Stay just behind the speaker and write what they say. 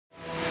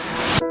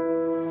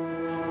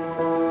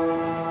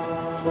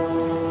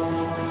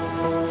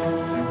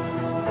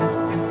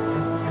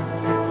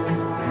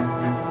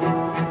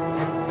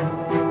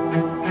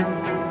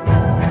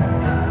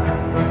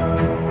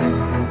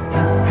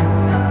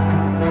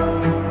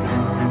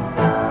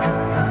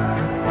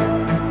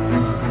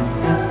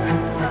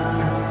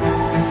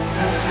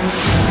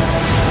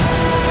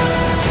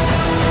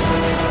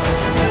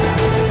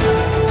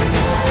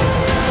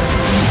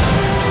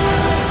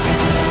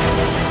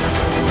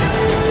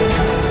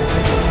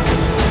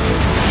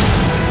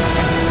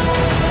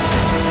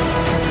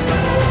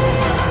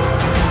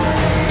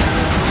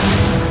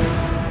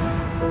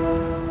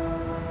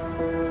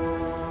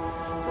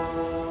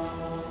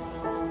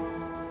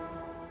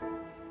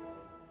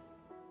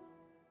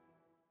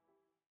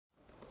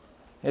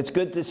It's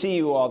good to see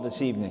you all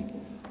this evening.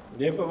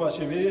 Lijepo vas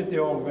je vidjeti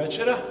ovog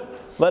večera.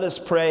 Let us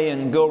pray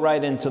and go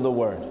right into the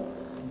Word.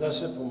 Da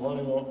se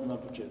pomolimo na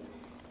početku.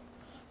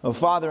 Oh,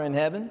 Father in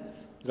heaven,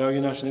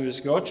 Dragi naš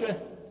nebeski Oče,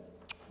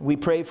 we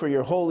pray for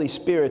your Holy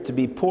Spirit to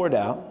be poured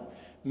out.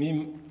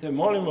 mi te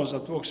molimo za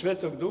tvog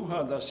Svetog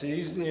Duha da se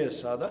izlije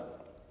sada.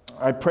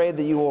 I pray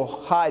that you will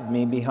hide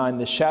me behind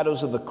the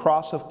shadows of the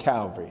cross of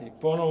Calvary, I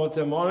ponovo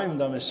te molim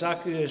da me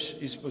sakriješ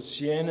ispod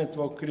sjene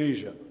tvog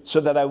križa.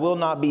 so that I will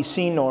not be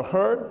seen nor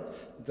heard,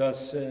 Da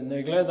se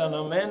ne gleda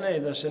na mene i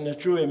da se ne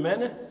čuje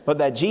mene, but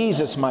that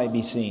Jesus might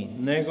be seen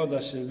nego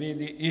da se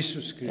vidi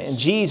Isus Krist. and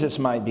Jesus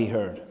might be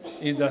heard.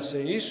 I da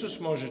se Isus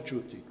može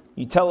čuti.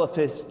 You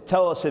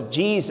tell us if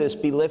Jesus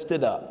be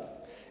lifted up,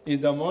 I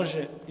da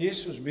može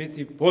Isus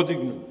biti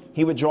podignut.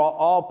 he would draw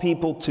all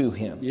people to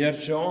him. Jer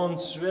će on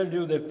sve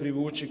ljude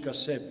privući ka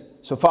sebi.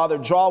 So, Father,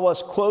 draw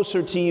us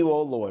closer to you,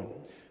 O Lord.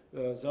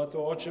 Zato,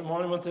 Oče,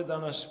 molimo te da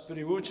nas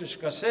privučeš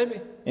ka sebi.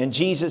 In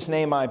Jesus'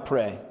 name I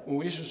pray.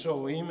 U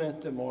Isusovo ime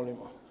te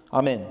molimo.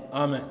 Amen.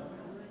 Amen.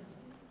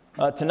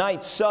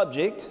 Tonight's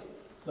subject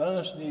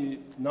Današnji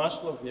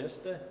naslov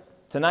jeste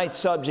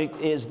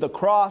is the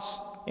cross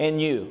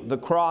and you. The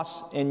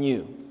cross and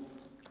you.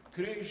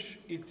 Križ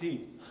i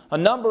ti. A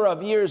number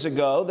of years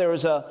ago, there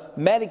was a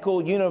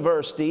medical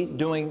university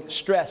doing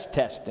stress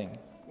testing.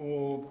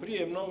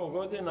 Prije mnogo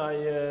godina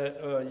je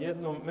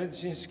jedno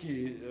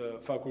medicinski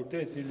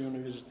fakultet ili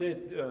univerzitet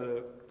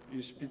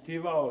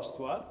ispitivao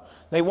stvar.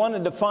 They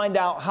wanted to find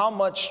out how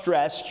much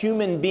stress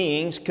human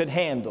beings could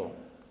handle.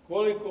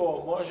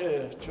 Koliko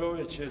može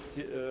čovječe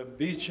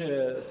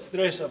biće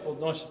stresa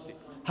podnositi?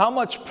 How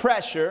much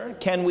pressure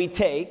can we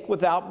take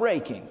without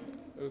breaking?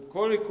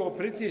 Koliko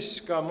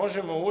pritiska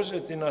možemo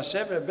uzeti na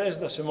sebe bez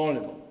da se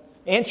molimo?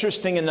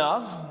 Interesting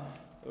enough,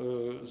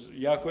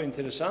 jako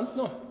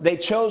interesantno. they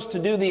chose to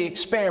do the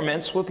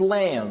experiments with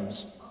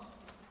lambs.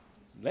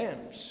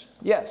 Lambs.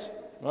 Yes.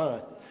 All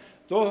right.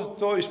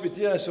 To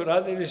ispitivanje su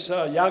radili sa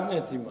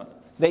jagnjetima.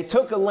 They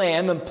took a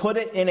lamb and put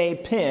it in a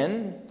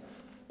pen.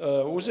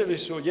 Uzeli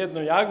su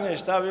jedno jagnje i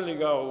stavili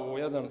ga u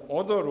jedan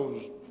odor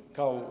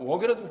kao u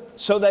ogradu.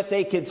 So that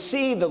they could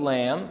see the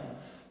lamb,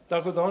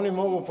 Tako da oni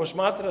mogu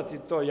posmatrati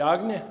to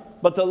jagnje,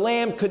 but the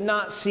lamb could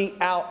not see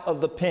out of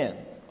the pen.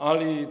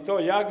 ali to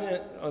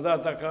jagnje,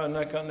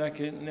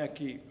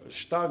 neki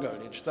štagalj,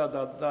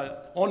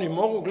 da oni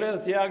mogu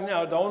gledati jagnje,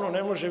 ali da ono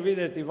ne može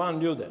vidjeti van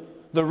ljude.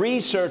 The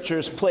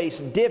researchers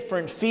placed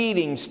different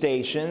feeding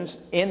stations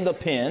in the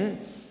pen,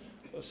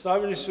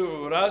 Stavili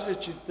su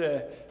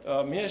različite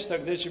mjesta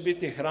gdje će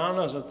biti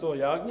hrana za to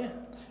jagnje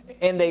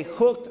and they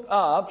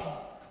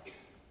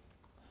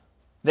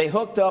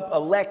hooked up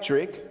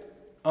electric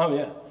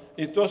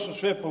i to su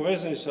sve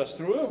povezali sa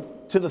strujom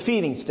to the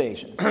feeding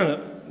stations.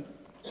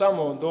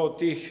 tamo do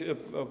tih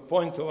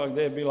pointova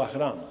gdje je bila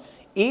hrana.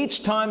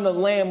 Each time the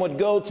lamb would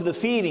go to the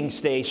feeding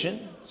station,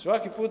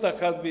 Svaki puta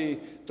kad bi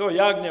to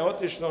jagnje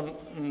otišlo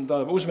da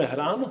uzme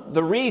hranu,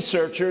 the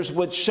researchers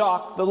would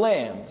shock the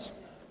lambs.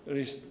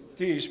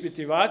 ti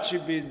ispitivači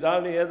bi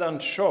dali jedan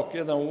šok,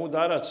 jedan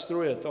udarac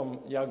struje tom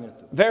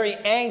jagnjetu. Very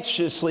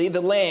anxiously, the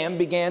lamb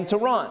began to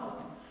run.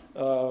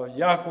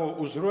 Jako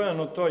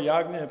uzrujano to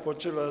jagnje je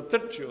počelo da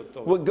trči od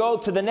toga. Would go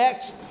to the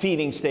next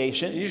feeding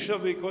station, Išao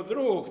bi kod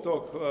drugog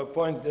tog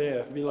point gdje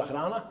je bila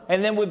hrana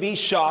and then would be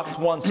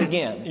shocked once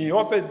again. i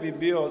opet bi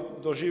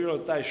doživjelo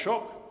taj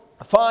šok.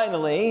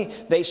 Finally,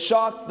 they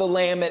shocked the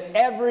lamb at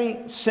every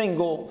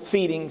single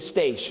feeding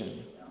station.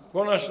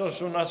 Konačno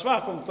su na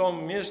svakom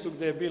tom mjestu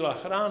gdje je bila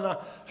hrana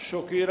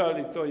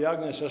šokirali to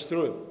jagnje sa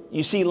strujom.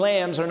 You see,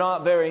 lambs are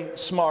not very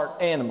smart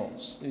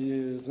animals.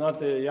 I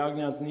znate,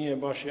 jagnjat nije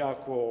baš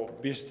jako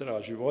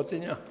bistra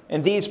životinja.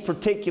 And these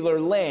particular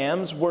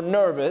lambs were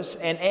nervous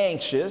and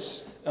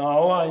anxious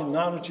A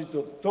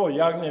naročito to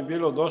jagnje je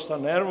bilo dosta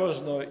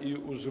nervozno i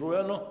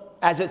uzrujano.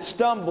 as it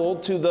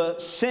stumbled to the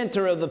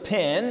center of the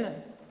pen.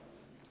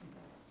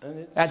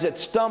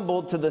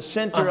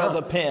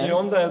 I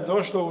onda je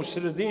došlo u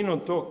sredinu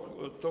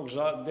tog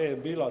gdje je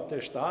bila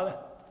te štale.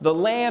 The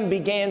lamb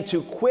began to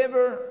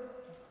quiver.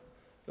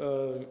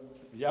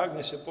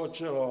 Jagnje se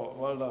počelo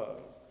valjda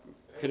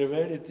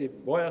kreveliti,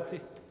 bojati.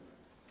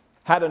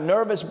 Had a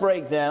nervous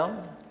breakdown.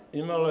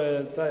 Imalo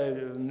je taj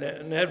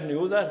nervni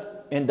udar.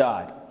 And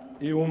died.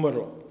 I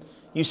umrlo.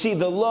 You see,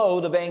 the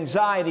load of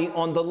anxiety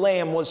on the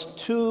lamb was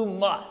too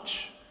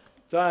much.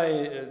 Ta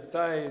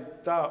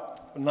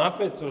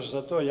napetost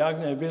za to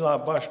jagnje je bila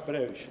baš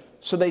previše.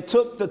 So they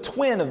took the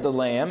twin of the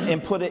lamb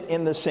and put it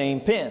in the same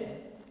pen.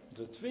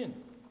 The twin.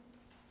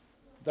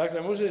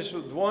 Dakle, uzeli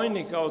su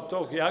dvojnika od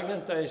tog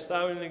jagnjeta i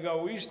stavili ga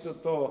u isto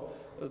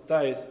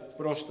taj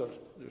prostor,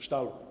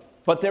 štalu.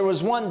 But there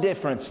was one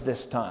difference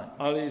this time.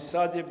 Ali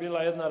sad je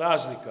bila jedna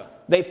razlika.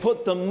 They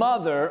put the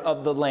mother of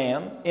the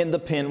lamb in the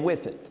pen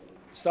with it.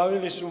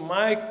 Stavili su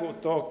majku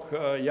tog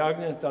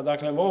jagnjeta,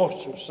 dakle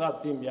vošću sa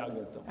tim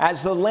jagnjetom.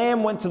 As the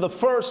lamb went to the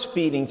first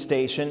feeding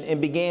station and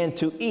began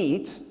to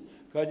eat,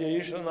 kad je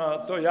išao na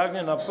to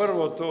jagnje na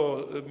prvo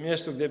to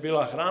mjesto gdje je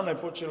bila hrana i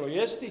počelo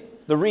jesti,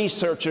 the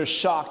researchers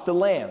shocked the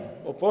lamb.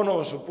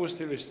 ponovo su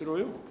pustili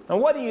struju.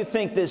 And what do you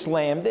think this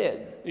lamb did?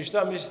 I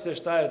šta mislite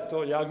šta je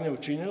to jagnje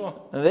učinilo?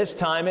 And this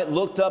time it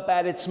looked up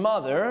at its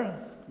mother.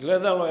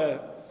 Gledalo je,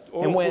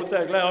 ovog puta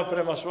je gledalo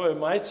prema svojoj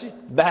majci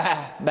Bah,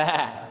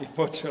 bah. i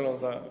počelo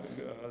da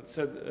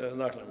se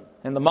dakle,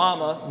 And the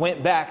mama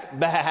went back,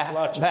 bah,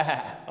 plače. bah.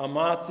 A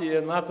mati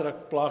je natrag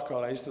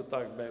plakala, isto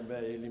tak bebe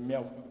ili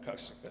mjau, kako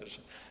se kaže.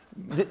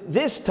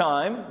 This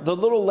time, the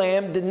little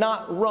lamb did not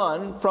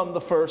run from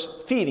the first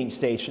feeding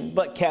station,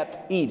 but kept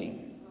eating.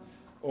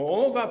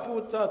 Ovoga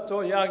puta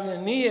to jagnje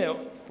nije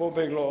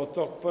pobeglo od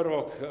tog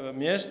prvog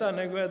mjesta,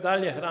 nego je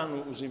dalje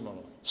hranu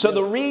uzimalo. So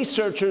the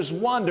researchers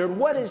wondered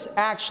what is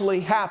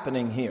actually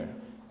happening here.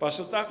 Pa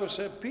su tako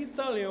se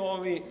pitali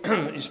ovi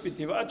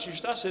ispitivači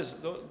šta se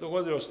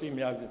dogodilo s tim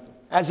jagnjetom.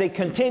 As they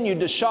continued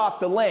to shock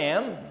the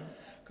lamb,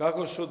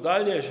 Kako su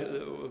dalje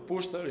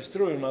puštali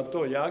struju na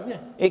to jagnje,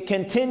 it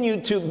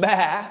continued to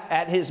bah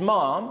at his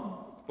mom.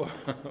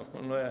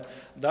 ono je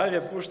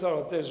dalje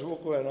puštalo te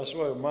zvukove na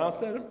svoju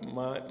mater,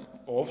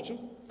 ovcu.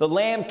 The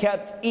lamb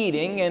kept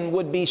eating and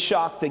would be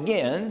shocked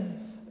again.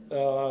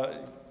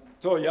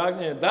 To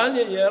jagnje je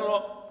dalje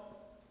jelo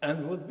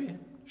and would be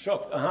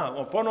shocked.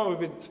 Aha, ponovo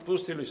bi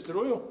pustili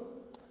struju.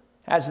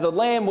 As the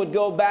lamb would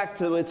go back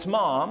to its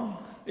mom,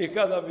 I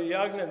kada bi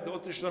jagnje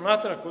otišlo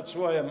natrag kod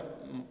svoje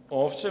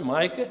ovce,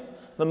 majke,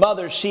 the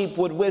mother sheep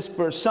would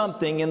whisper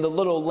something in the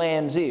little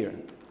lamb's ear.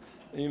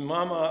 i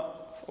mama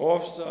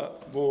ovca,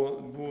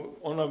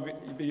 ona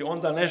bi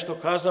onda nešto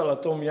kazala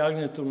tom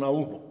jagnjetu na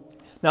uho.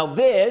 Now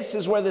this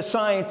is where the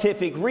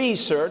scientific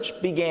research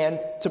began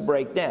to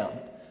break down.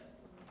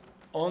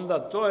 Onda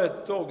to je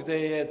to gdje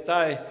je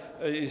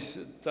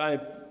taj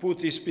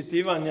put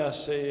ispitivanja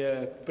se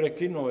je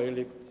prekinuo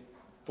ili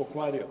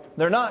pokvario.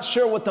 They're not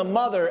sure what the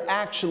mother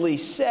actually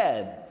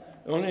said,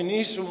 Oni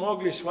nisu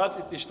mogli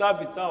shvatiti šta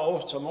bi ta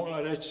ovca mogla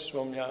reći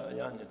svom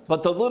janjetu.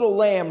 but the little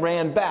lamb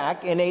ran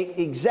back and ate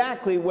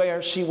exactly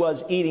where she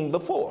was eating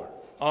before.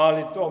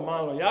 Ali to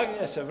malo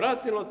jagnje se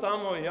vratilo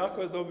tamo i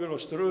jako je dobilo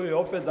struju i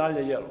opet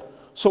dalje jelo.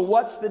 So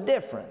what's the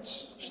difference?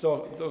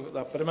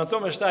 Prema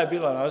tome šta je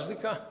bila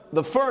razlika?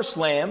 The first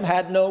lamb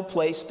had no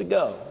place to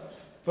go.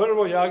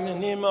 Prvo jagnje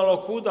nije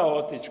imalo kuda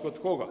otići, kod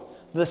koga?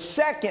 The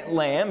second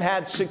lamb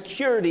had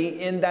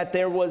security in that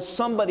there was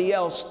somebody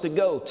else to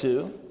go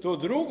to. To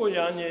drugo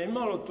jagnje je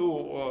imalo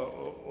tu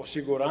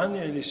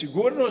osiguranje ili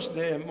sigurnost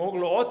da je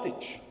moglo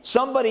otići.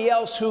 Somebody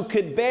else who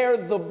could bear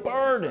the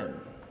burden.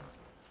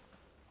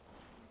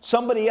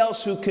 Somebody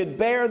else who could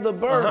bear the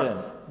burden.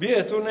 Bio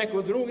je tu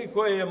neko drugi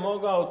koji je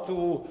mogao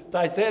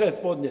taj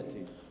teret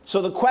podnijeti.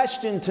 So the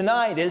question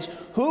tonight is,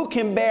 who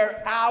can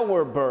bear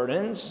our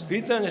burdens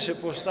Pitanje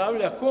se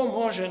postavlja ko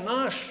može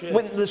naše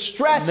when the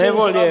stresses of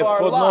nevolje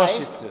our life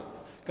podnositi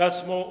kad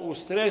smo u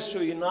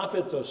stresu i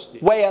napetosti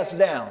weigh us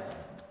down?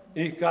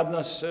 i kad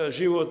nas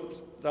život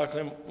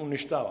dakle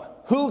uništava.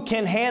 Who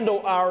can handle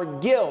our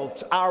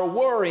guilt, our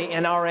worry,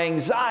 and our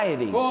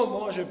anxieties? Ko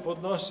može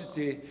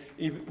podnositi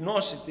i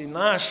nositi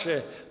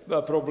naše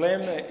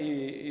probleme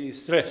i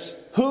stres?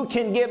 Who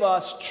can give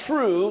us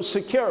true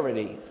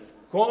security?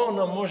 Ko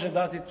nam može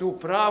dati tu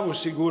pravu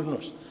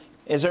sigurnost?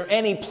 Is there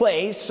any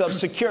place of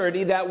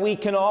security that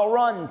we can all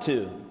run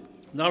to?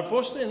 Da li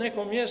postoji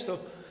neko mjesto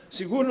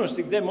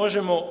sigurnosti gdje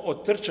možemo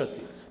otrčati?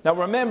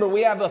 Now remember,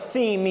 we have a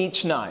theme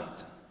each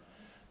night.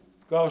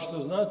 Kao što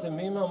znate,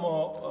 mi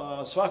imamo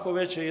svako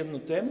večer jednu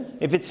temu.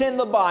 If it's in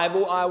the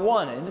Bible, I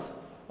want it.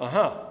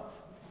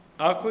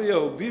 Ako je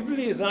u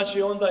Bibliji,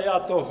 znači onda ja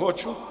to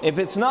hoću. If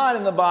it's not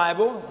in the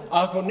Bible,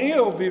 Ako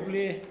nije u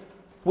Bibliji,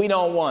 we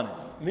don't want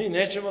it. mi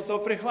nećemo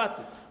to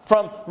prihvatiti.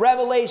 From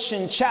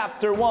Revelation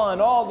chapter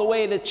 1 all the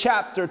way to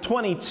chapter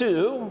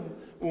 22,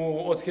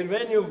 U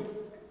Otkrivenju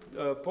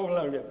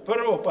poglavlje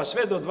prvo pa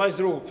sve do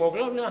 22.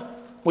 poglavlja,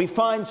 we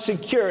find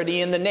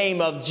security in the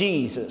name of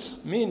Jesus.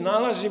 mi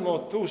nalazimo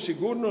tu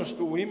sigurnost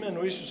u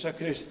imenu Isusa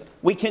Krista.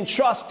 We can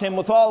trust him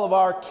with all of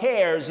our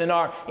cares and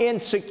our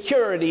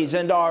insecurities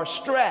and our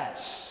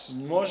stress.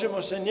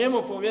 Možemo se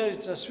njemu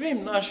povjeriti sa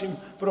svim našim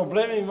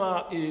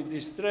problemima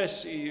i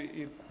stres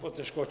i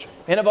poteškoćama.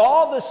 And of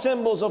all the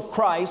symbols of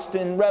Christ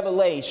in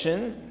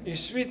Revelation, I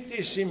svi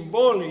ti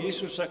simboli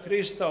Isusa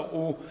Krista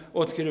u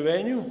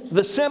Otkrivenju,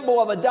 the symbol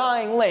of a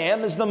dying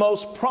lamb is the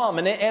most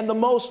prominent and the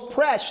most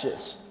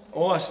precious.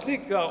 ova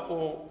slika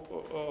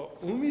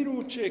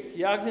umirućeg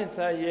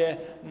jagnjeta je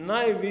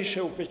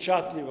najviše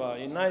upečatljiva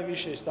i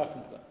najviše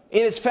istaknuta.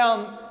 It is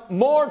found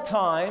more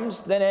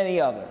times than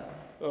any other.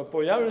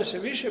 Pojavljuje se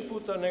više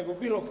puta nego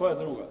bilo koja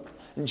druga.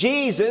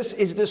 Jesus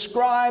is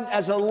described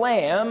as a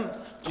lamb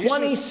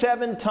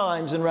 27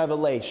 times in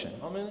Revelation.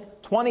 How many?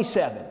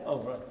 27. Oh,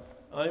 right.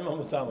 A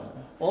imamo tamo.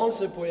 On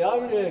se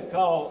pojavljuje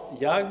kao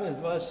jagnjet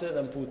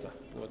 27 puta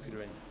u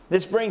Otkrivenju.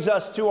 This brings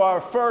us to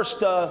our first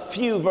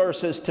few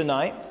verses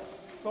tonight.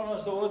 To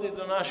nas dovodi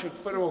do našeg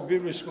prvog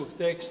biblijskog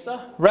teksta.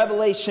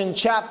 Revelation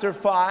chapter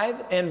 5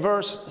 and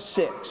verse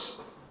 6.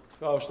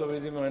 Kao što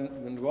vidimo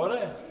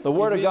gore. The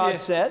Word of God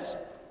says,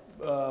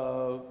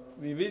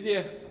 i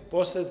vidje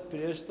posred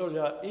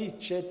prijestolja i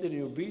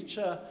 4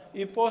 bića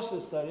i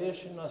posred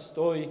starješina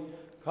stoji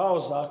kao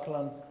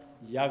zaklan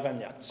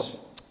jaganjac.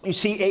 You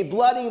see, a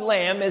bloody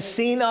lamb is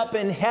seen up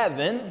in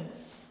heaven.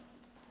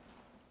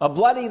 A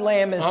bloody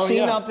lamb is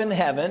seen up in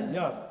heaven.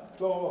 Ja,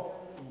 to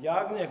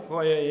jagnje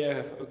koje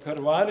je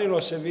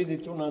krvarilo se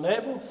vidi tu na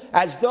nebu.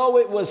 As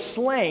though it was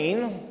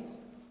slain.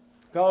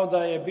 Kao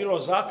da je bilo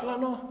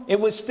zaklano. It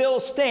was still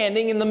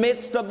standing in the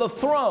midst of the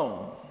throne.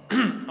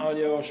 Ali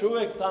je još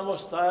uvijek tamo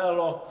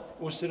stajalo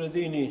u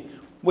sredini.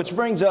 Which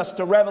brings us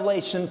to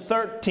Revelation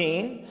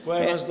 13.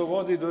 Koje nas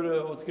dovodi do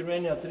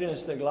otkrivenja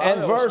 13. glave.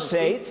 And verse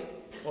 8.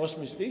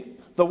 8. stih.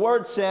 The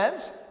word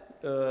says,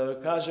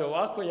 kaže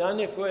ovako,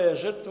 janje koje je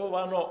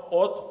žrtvovano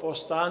od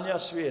postanja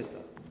svijeta.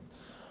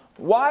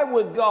 Why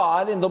would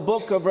God in the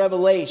book of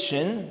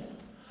Revelation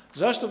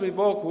zašto bi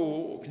Bog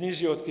u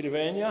knjizi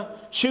otkrivenja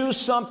choose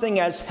something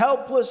as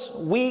helpless,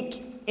 weak,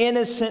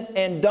 innocent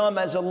and dumb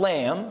as a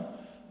lamb?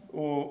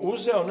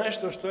 Uzeo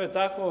nešto što je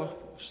tako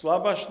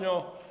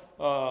slabašnjo,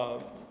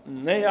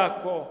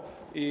 nejako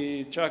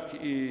i čak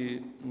i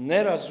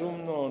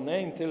nerazumno,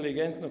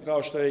 neinteligentno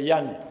kao što je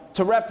janje.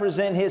 To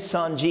represent his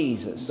son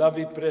Jesus. Da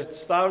bi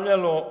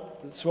predstavljalo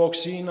svog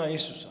sina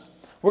Isusa.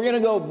 We're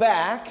going to go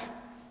back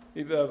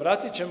i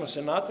vratit ćemo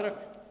se natrag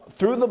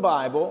through the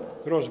Bible,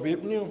 kroz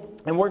Bibliju,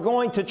 and we're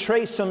going to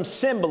trace some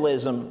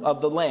symbolism of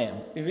the lamb.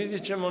 I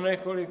vidjet ćemo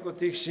nekoliko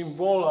tih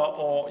simbola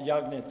o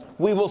jagnjetu.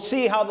 We will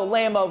see how the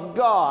Lamb of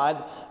God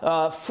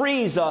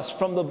frees us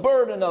from the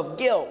burden of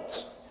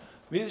guilt.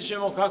 Vidjet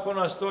ćemo kako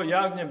nas to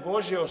jagnje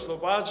Božje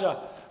oslobađa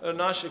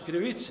naše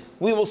krivice.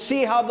 We will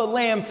see how the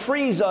Lamb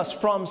frees us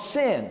from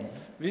sin.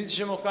 Vidjet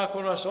ćemo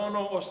kako nas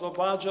ono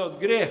oslobađa od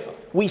grijeha.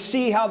 We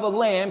see how the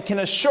Lamb can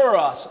assure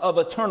us of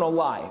eternal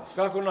life.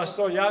 Kako nas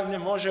to jagnje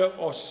može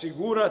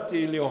osigurati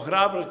ili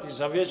ohrabriti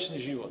za vječni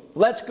život.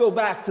 Let's go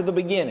back to the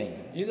beginning.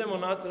 Idemo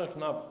natrag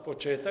na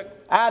početak.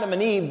 Adam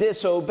and Eve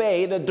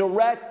disobeyed a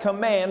direct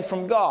command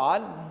from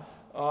God.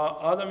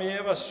 Adam i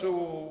Eva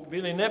su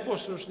bili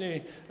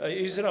neposlušni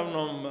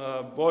izravnom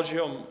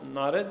Božjom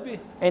naredbi.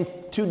 And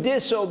to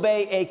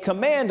disobey a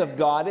command of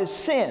God is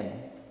sin.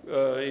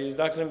 I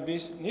dakle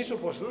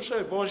nisu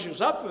poslušali Božju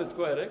zapovjed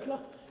koja je rekla.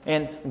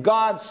 And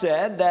God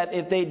said that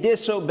if they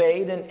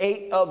disobeyed and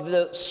ate of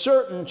the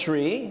certain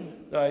tree,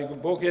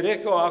 Bog je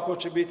rekao ako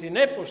će biti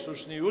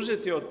neposlušni i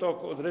uzeti od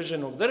tog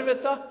određenog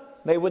drveta,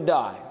 they would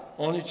die.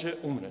 Oni će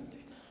umreti.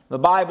 The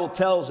Bible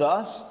tells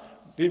us,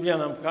 Biblija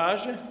nam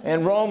kaže,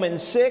 in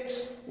Romans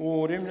 6,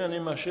 u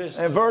Rimljanima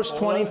 6, and verse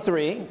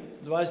 23,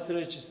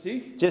 23.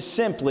 stih, just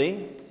simply,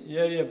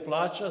 jer je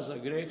plaća za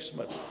grijeh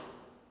smrt.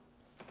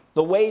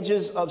 The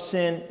wages of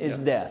sin is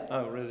death. I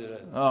already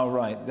read. All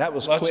right, that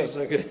was Plaća quick.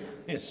 za grijeh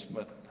je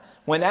smrt.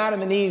 When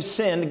Adam and Eve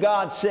sinned,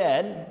 God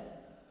said,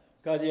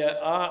 kad je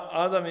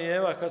Adam i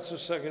Eva kad su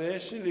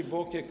sagrešili,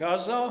 Bog je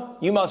kazao,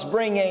 you must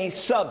bring a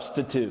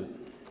substitute.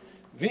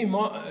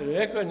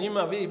 Rekao je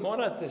njima, vi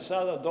morate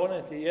sada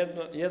doneti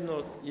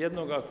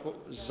jednog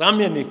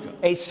zamjenika.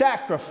 A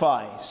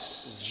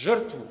sacrifice.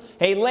 Žrtvu.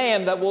 A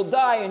lamb that will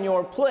die in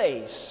your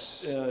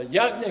place.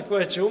 Jagnje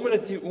koje će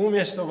umreti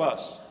umjesto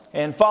vas.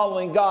 And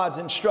following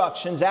God's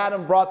instructions,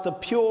 Adam brought the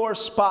pure,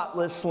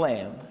 spotless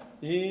lamb.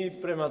 I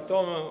prema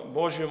tom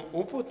Božjom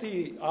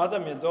uputi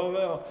Adam je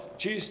doveo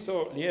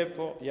čisto,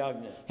 lijepo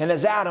jagnje. And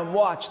as Adam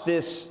watched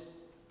this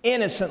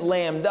innocent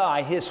lamb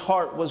die, his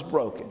heart was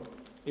broken.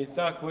 I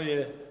tako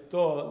je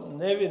to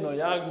nevino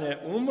jagnje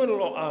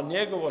umrlo, a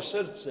njegovo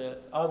srce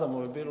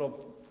Adamu je bilo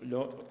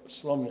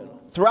slomljeno.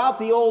 Throughout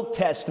the Old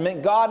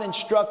Testament, God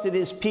instructed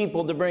his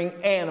people to bring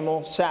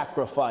animal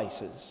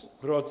sacrifices.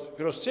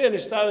 Kroz cijeli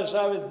Stari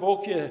Zavjet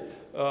Bog je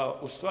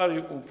u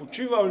stvari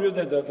upućivao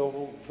ljude da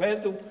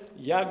dovedu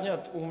jagnjat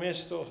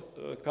umjesto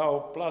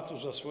kao platu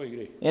za svoj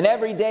grijeh. And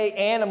every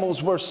day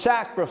animals were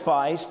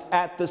sacrificed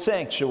at the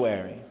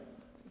sanctuary.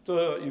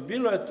 I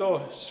bilo je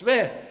to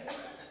sve,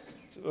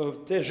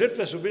 te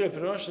žrtve su bile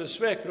prinošene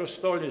sve kroz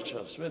stoljeća,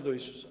 sve do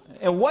Isusa.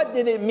 And what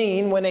did it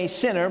mean when a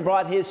sinner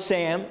brought his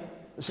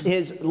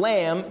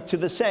lamb to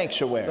the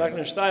sanctuary?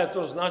 Dakle, šta je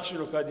to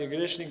značilo kad je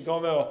griješnik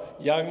doveo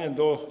jagnje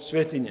do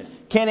svetinje?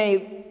 Can a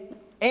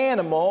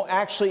animal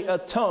actually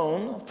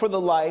atone for the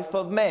life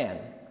of man?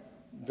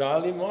 Da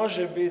li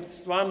može biti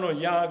stvarno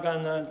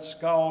jaganac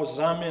kao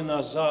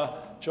zamjena za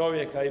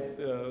čovjeka i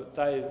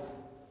taj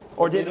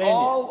Or did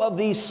all of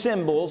these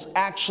symbols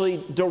actually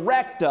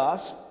direct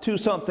us to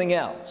something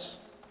else?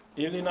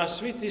 Ili nas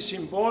svi ti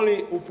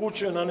simboli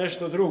upućuju na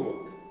nešto drugo?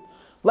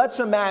 Let's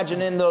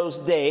imagine in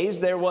those days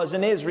there was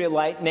an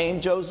Israelite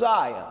named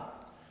Josiah.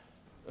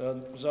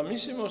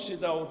 Zamislimo si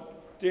da u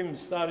tim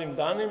starim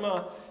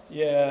danima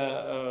je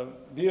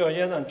bio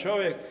jedan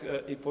čovjek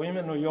i po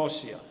imenu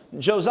Josija.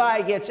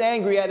 Josiah gets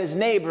angry at his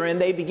neighbor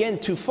and they begin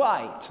to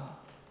fight.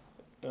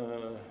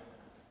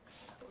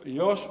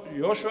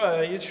 Jošua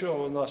je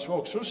išao na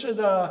svog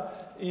susjeda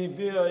i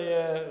bio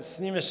je s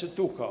njime se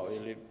tukao.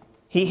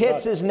 He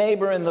hits his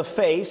neighbor in the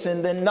face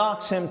and then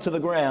knocks him to the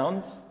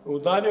ground.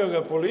 Udario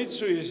ga po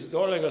licu i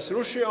dole ga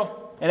srušio.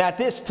 And at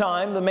this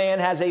time, the man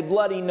has a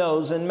bloody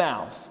nose and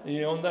mouth.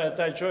 I onda je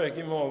taj čovjek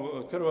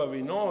imao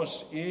krvavi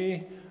nos i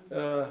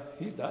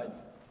he died.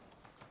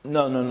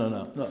 No.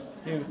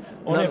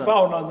 On je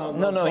pao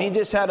na No, he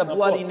just had a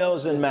bloody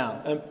nose and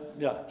mouth.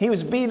 He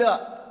was beat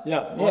up.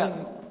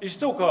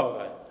 Istukao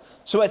ga je.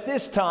 So at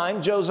this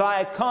time,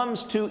 Josiah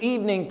comes to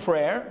evening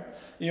prayer.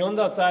 I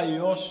onda taj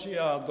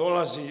Josija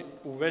dolazi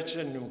u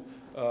večernju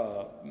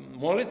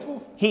molitvu.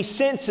 He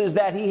senses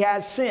that he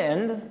has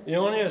sinned. I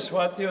on je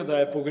shvatio da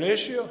je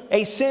pogrešio.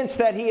 A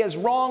sense that he has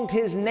wronged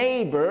his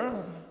neighbor.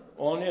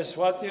 On je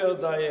shvatio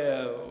da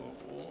je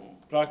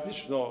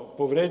praktično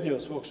povredio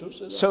svog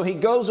susjeda. So he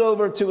goes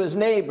over to his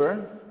neighbor.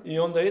 I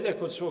onda ide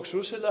kod svog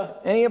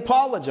susjeda. And he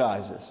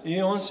apologizes.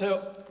 I on se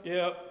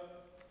je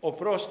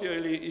oprostio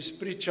ili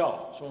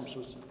ispričao svom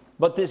susjedu.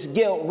 But this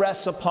guilt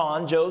rests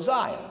upon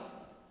Josiah.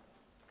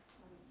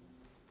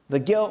 The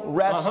guilt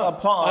rests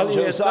upon ali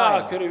je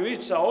Josiah. ta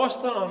krivica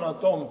ostala na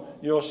tom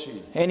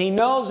Josiji. And he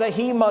knows that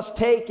he must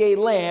take a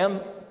lamb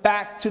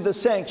back to the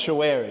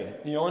sanctuary.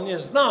 I on je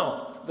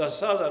znao da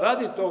sada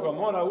radi toga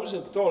mora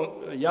uzeti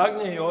to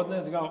jagnje i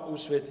odneti ga u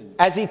svetinju.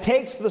 As he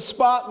takes the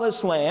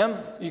spotless lamb,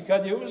 I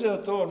kad je uzeo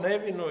to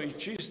nevino i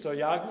čisto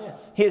jagnje,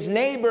 his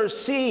neighbors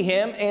see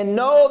him and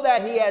know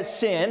that he has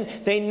sinned.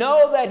 They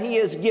know that he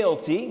is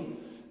guilty.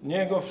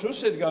 Njegov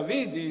susjed ga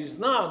vidi i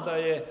zna da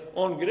je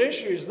on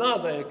grešio i zna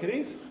da je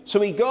kriv. So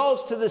he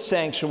goes to the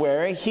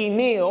sanctuary, he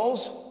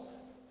kneels.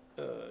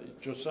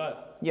 Josiah.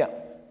 Yeah.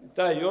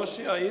 Taj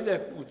Josija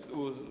ide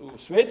u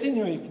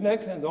svetinju i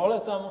knekne dole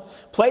tamo.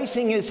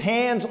 Placing his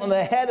hands on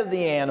the head of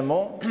the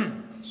animal.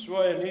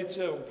 Svoje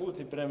lice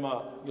uputi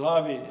prema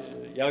glavi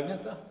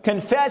jagnjeta.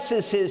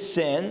 Confesses his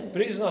sin.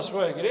 Prizna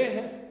svoje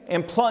grehe.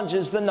 And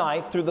plunges the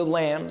knife through the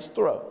lamb's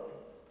throat.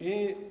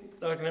 I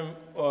dakle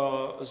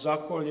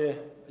zakolje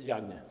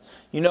jagnje.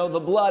 You know,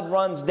 the blood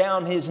runs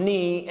down his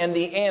knee and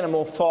the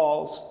animal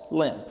falls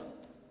limp.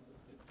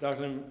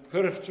 Dakle,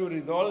 krv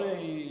curi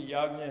dole i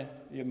jagnje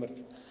je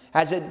mrtvo.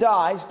 As it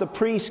dies, the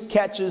priest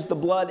catches the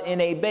blood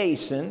in a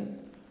basin.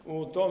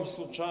 U tom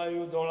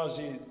slučaju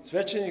dolazi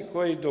svećenik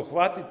koji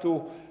dohvati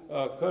tu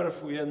krv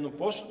u jednu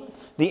posudu.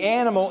 The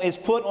animal is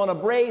put on a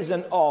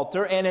brazen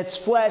altar and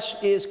its flesh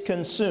is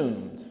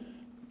consumed.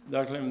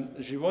 Dakle,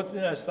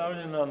 životinja je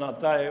stavljena na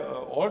taj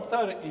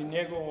oltar i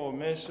njegovo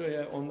meso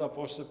je onda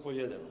poslije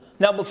pojedeno.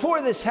 Now,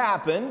 before this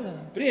happened,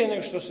 prije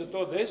nego što se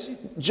to desi,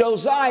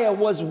 Josiah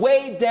was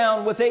weighed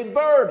down with a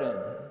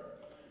burden.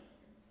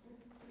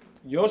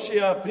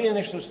 Josija, prije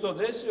nego što se to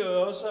desio,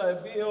 Josija je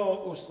bio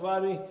u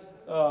stvari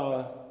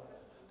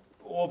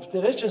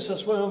opterećen sa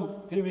svojom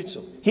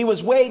krivicom. He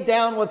was weighed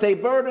down with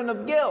a burden of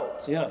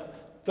guilt. Ja,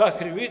 ta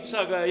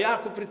krivica ga je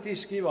jako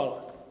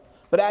pritiskivala.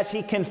 But as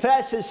he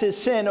confesses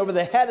his sin over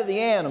the head of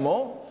the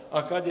animal,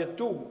 a kad je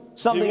tu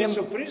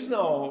krivicu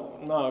priznao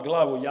na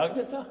glavu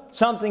jagnjeta,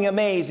 something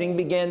amazing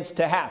begins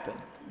to happen.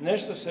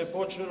 Nešto se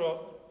počelo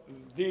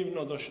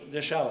divno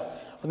dešavati.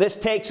 This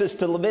takes us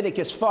to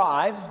Leviticus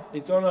 5.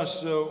 I to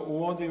nas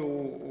uvodi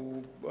u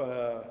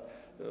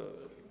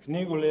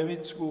knjigu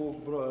Levitsku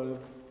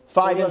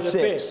 5 and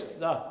 6.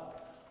 Da.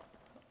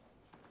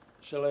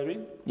 Shall I read?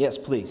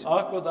 Yes, please.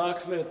 Ako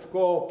dakle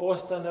tko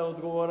postane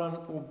odgovoran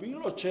u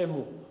bilo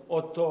čemu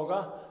od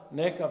toga,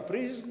 neka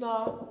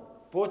prizna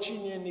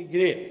počinjeni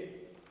grijeh.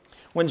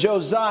 When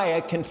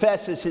Josiah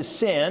confesses his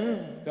sin,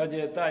 kad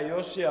je taj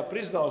Josija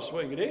priznao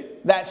svoj grijeh,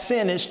 that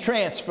sin is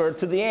transferred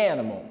to the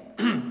animal.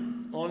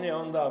 On je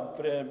onda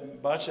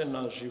prebačen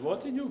na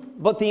životinju.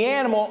 But the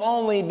animal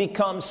only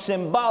becomes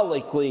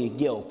symbolically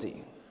guilty.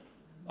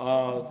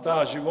 A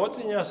ta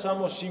životinja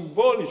samo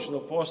simbolično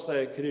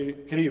postaje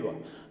kriva.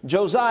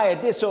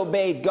 Josiah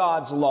disobeyed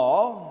God's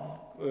law.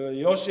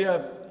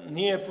 Josija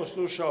nije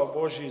poslušao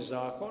Božji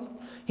zakon.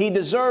 He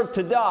deserved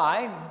to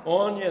die.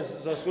 On je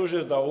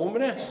zaslužio da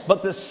umre.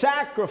 But the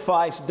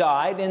sacrifice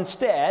died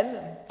instead.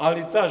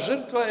 Ali ta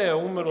žrtva je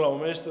umrla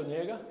umjesto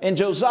njega. And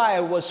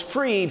Josiah was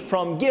freed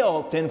from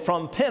guilt and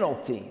from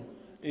penalty.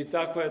 I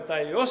tako je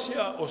taj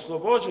Josija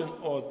oslobođen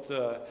od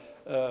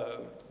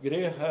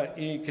grijeha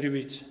i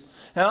krivice.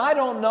 Now I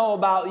don't know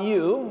about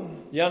you.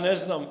 Ja ne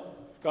znam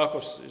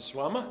kako s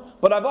vama.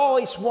 But I've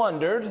always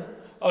wondered.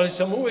 Ali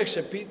sam uvijek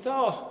se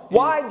pitao.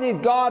 Why did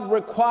God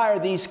require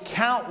these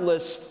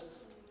countless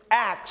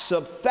acts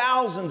of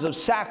thousands of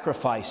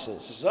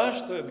sacrifices?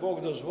 Zašto je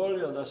Bog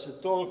dozvolio da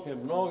se tolike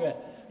mnoge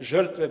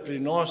žrtve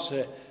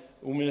prinose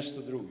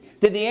umjesto drugih?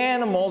 Did the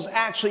animals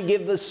actually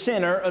give the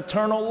sinner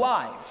eternal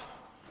life?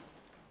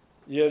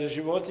 Jer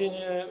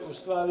životinje u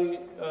stvari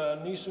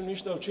nisu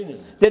ništa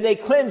učinjene. Did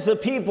they cleanse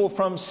the people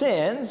from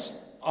sins?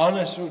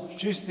 One su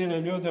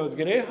čistile ljude od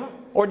greha.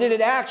 Or did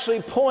it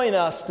actually point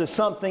us to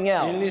something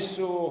else? Ili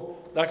su,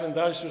 dakle,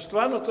 da li su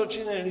stvarno to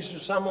činili ili su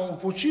samo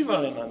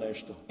upućivali na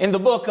nešto? In the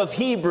book of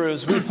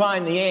Hebrews we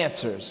find the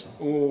answers.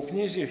 U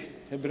knjizi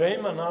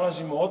Hebrejima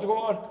nalazimo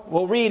odgovor.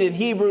 We'll read in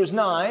Hebrews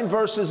 9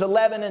 verses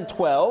 11 and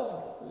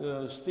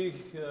 12.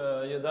 Stih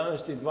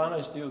 11 i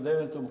 12 u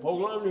 9.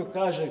 poglavlju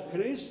kaže: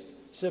 Krist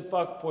se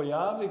pak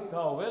pojavi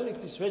kao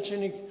veliki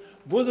svećenik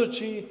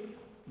budućih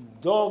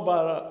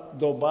dobara,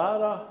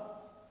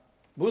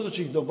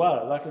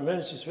 dakle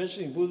veliki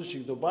svećenik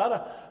budućih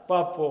dobara,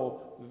 pa po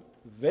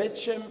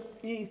većem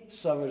i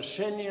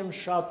savršenijem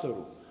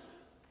šatoru,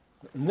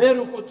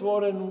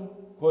 nerukotvorenu,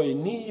 koji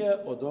nije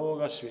od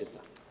ovoga svijeta.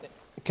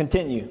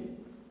 Continue.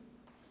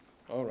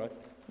 All right.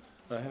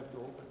 I have to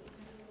open.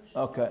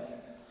 Okay.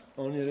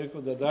 On je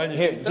rekao da dalje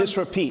Here, čitam. just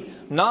repeat.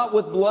 Not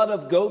with blood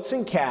of goats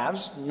and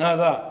calves,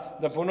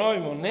 Da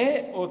ponovimo,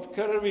 ne od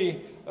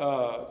krvi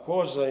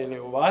koza ili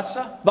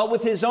ovaca, but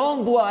with his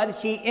own blood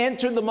he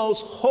entered the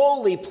most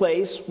holy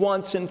place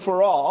once and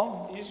for all,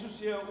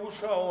 Isus je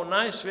ušao u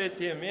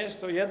najsvetije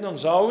mjesto jednom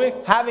zauvijek,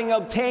 having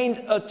obtained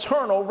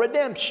eternal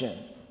redemption.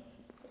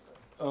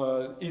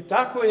 I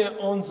tako je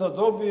on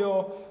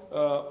zadobio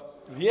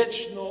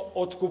vječno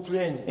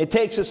otkupljenje. It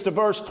takes us to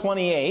verse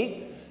 28.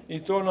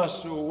 I to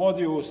nas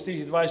uvodi u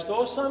stih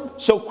 28.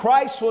 So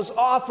Christ was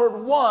offered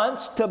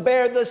once to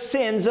bear the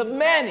sins of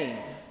many.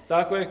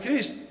 Tako je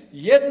Krist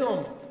jednom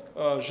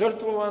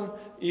žrtvovan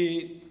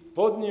i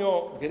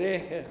podnio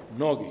grehe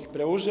mnogih,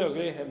 preuzeo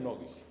grehe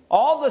mnogih.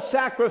 All the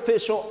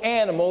sacrificial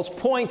animals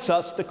points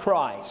us to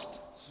Christ.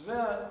 Sve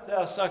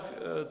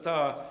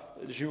ta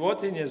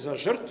životinje za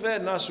žrtve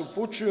nas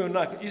upućuju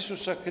na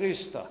Isusa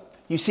Krista.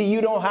 You see,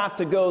 you don't have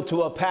to go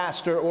to a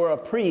pastor or a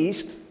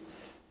priest.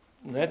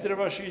 Ne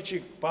trebaš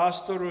ići k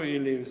pastoru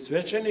ili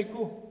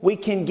svećeniku.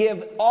 We can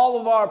give all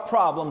of our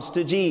problems to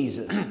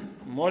Jesus.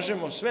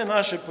 Možemo sve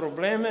naše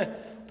probleme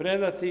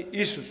predati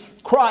Isusu.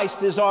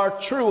 Christ is our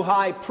true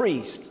high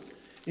priest.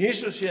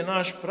 Isus je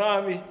naš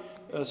pravi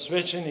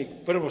svećenik,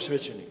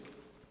 prvosvećenik.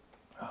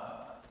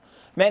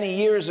 Many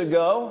years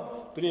ago,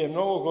 Prije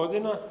mnogo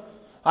godina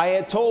I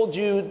had told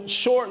you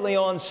shortly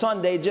on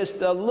Sunday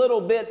just a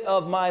little bit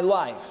of my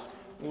life.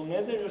 u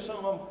nedjelju sam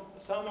vam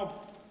samo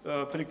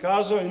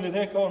prikazao ili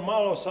rekao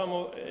malo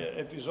samo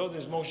epizode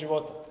iz mog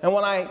života. And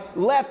when I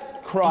left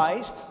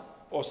Christ,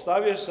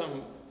 Ostavio sam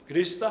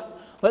Krista,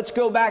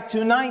 let's go back to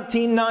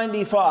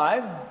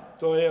 1995.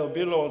 to je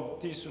bilo od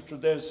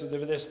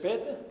 1995.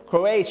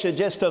 Croatia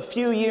just a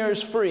few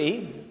years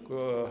free.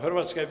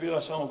 Hrvatska je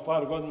bila samo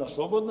par godina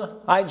slobodna.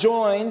 I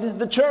joined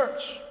the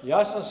church.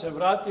 Ja sam se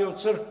vratio u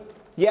crkvu.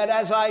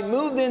 Yet as I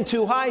moved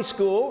into high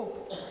school,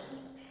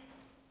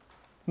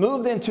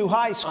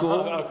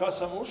 A kad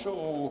sam ušao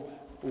u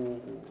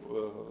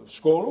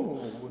školu,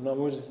 na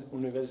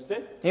univerzitet,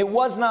 it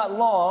was not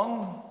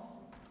long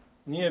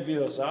nije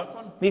bio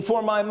zakon.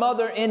 before my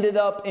mother ended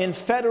up in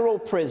federal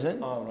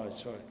prison.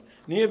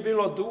 Nije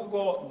bilo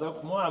dugo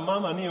dok moja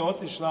mama nije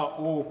otišla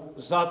u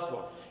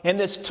zatvor. And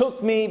this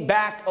took me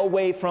back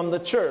away from the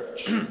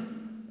church.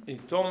 I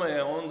to me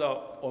je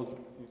onda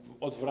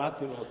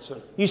odvratilo od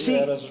crkve. You see,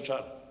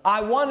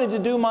 I wanted to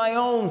do my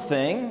own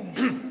thing.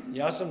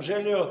 Ja sam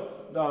želio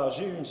da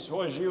živim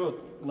svoj život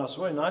na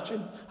svoj način.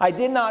 I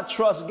did not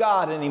trust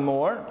God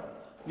anymore.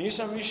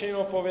 Nisam više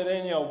imao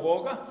povjerenja u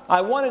Boga.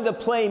 I wanted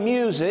to play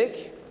music.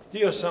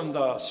 Htio sam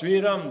da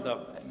sviram, da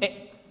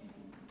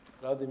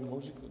radim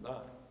muziku,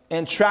 da.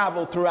 And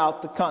travel throughout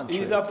the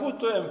country. I da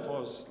putujem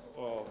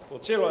po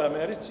cijeloj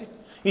Americi.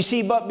 You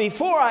see, but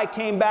before I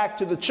came back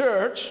to the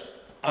church,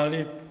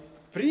 ali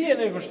prije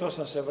nego što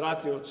sam se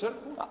vratio u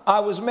crkvu,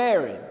 I was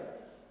married.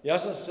 Ja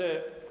sam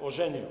se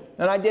oženio.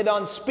 And I did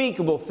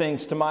unspeakable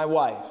things to my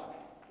wife.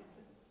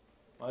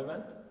 I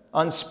went?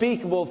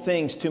 Unspeakable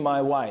things to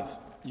my wife.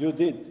 You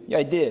did?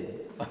 I did.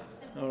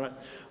 All right.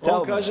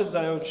 On kaže da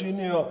je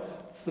učinio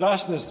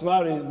strašne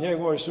stvari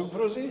njegovoj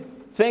supruzi.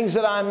 Things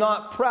that I'm not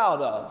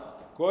proud of.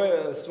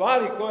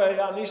 Stvari koje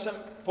ja nisam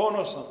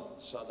ponosan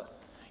sada.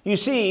 You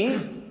see,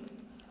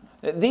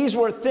 these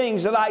were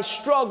things that I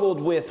struggled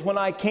with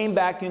when I came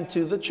back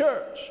into the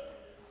church.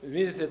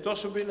 Vidite, to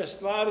su bile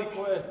stvari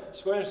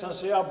s kojim sam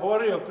se ja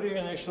borio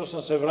prije nego što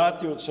sam se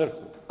vratio u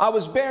crkvu. I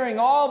was bearing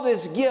all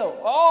this guilt,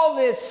 all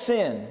this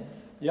sin.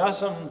 Ja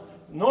sam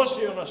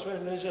nosio na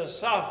svojim leđima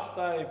sav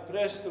taj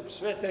prestup,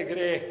 sve te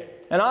grehe.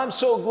 And I'm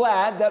so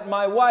glad that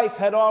my wife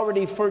had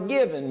already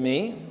forgiven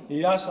me. I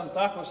ja sam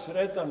tako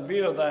sretan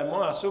bio da je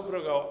moja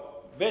supruga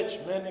već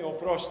meni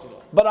oprostila.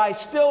 But I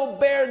still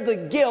bear the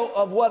guilt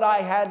of what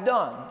I had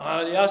done.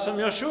 Ali ja sam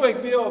još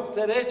uvijek bio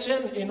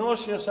opterećen i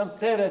nosio sam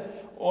teret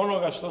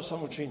onoga što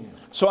sam učinio.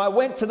 So I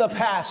went to the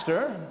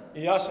pastor.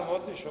 I ja sam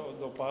otišao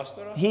do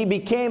pastora. He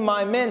became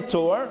my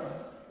mentor.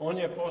 On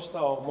je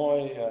postao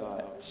moj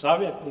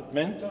savjetnik,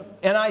 mentor.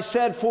 And I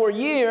said, for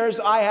years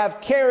I have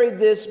carried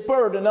this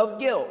burden of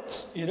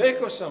guilt. I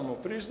rekao sam mu,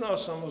 priznao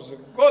sam mu, za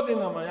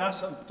godinama ja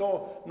sam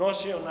to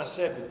nosio na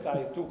sebi,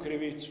 tu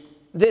krivicu.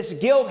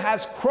 This guilt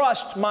has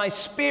crushed my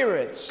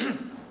spirits.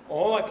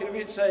 Ova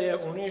krivica je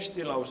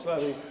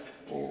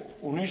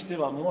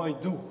uništila moj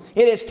duh.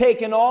 It has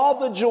taken all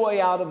the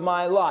joy out of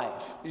my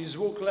life.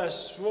 Izvukla je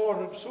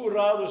svu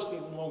radost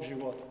iz mog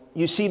života.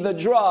 You see, the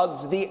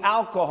drugs, the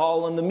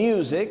alcohol, and the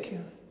music,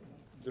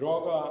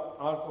 droga,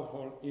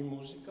 alkohol i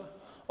muzika,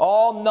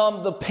 all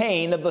numb the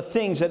pain of the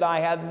things that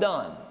I have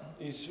done.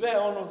 I sve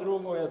ono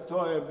drugo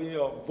to je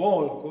bio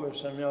bol koju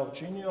sam ja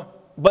učinio.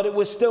 But it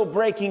was still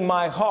breaking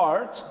my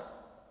heart.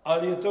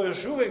 Ali je to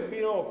još uvijek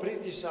bio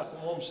pritisak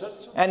u mom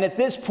srcu. And at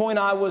this point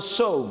I was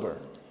sober.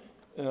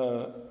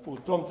 U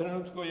tom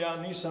trenutku ja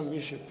nisam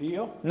više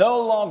pio. No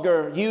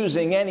longer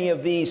using any of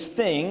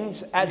these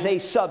things as a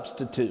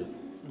substitute.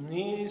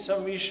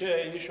 Nisam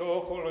više išao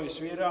okolo i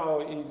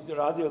svirao i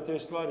radio te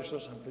stvari što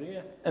sam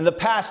prije. And the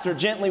pastor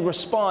gently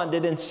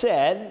responded and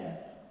said,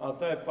 a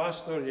taj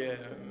pastor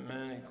je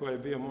meni, koji je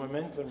bio moj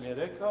mentor, mi je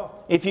rekao,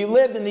 if you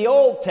lived in the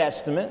Old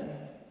Testament,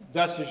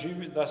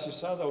 da si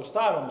sada u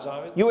Starom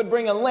Zavjetu, you would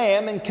bring a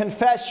lamb and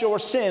confess your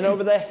sin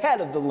over the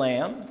head of the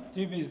lamb.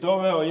 Ti bi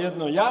doveo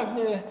jedno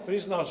jagnje,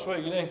 priznao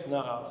svoj grijeh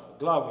na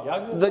glavu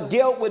jagnjeta. The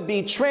guilt would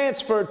be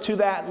transferred to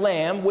that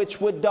lamb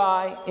which would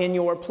die in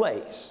your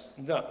place.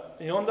 Da,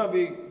 i onda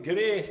bi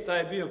grijeh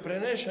taj bio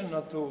prenešen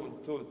na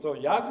to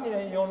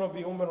jagnje i ono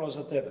bi umrlo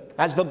za tebe.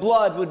 As the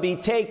blood would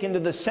be taken to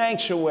the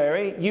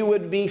sanctuary, you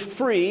would be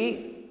free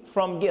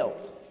from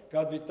guilt.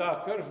 Kad bi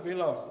ta krv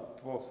bila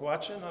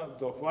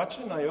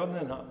dohvaćena i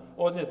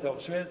odnijeta u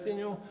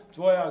svetinju,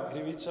 tvoja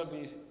krivica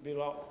bi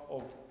bila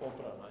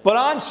oprana. But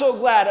I'm so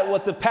glad at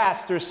what the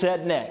pastor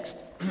said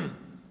next.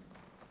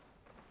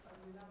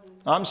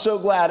 I'm so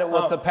glad at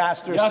what the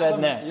pastor said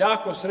next. Ja sam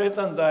jako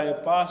sretan da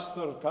je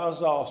pastor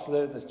kazao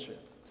sljedeće.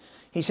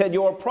 He said,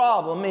 your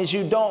problem is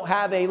you don't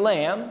have a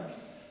lamb.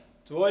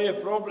 Tvoj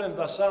je problem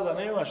da sada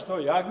nemaš to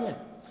jagnje.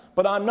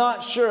 But I'm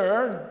not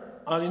sure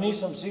ali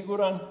nisam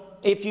siguran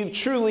if you've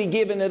truly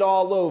given it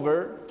all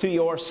over to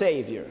your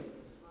Savior.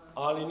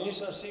 Ali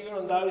nisam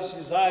siguran da li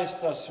si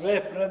zaista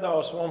sve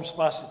predao svom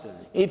spasitelju.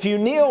 If you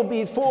kneel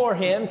before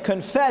him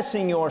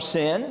confessing your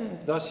sin,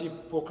 da si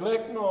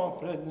pokleknuo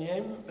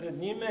pred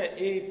njime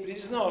i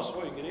priznao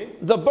svoj grijeh,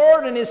 the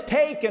burden is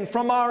taken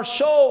from our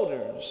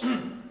shoulders.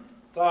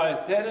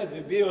 Taj teret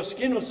bi bio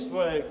skinut s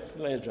tvojeg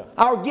leđa.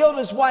 Our guilt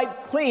is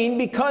wiped clean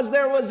because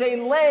there was a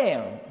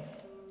lamb.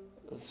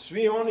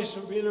 Svi oni su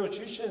bili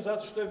očišćeni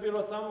zato što je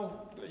bilo tamo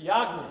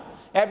jagnje.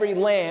 Every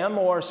lamb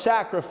or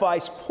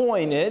sacrifice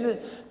pointed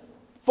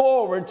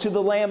forward to the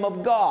Lamb of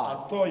God.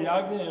 A to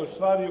jagnje je u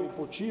stvari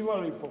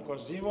upućivalo i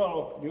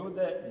pokazivalo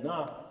ljude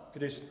na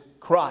Krista.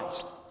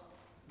 Christ.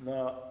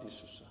 Na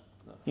Isusa.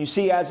 Da. You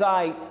see, as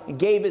I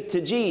gave it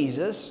to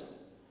Jesus,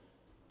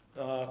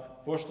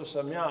 pošto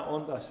sam ja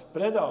onda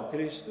predao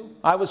Kristu,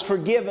 I was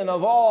forgiven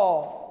of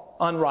all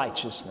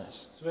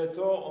unrighteousness. Sve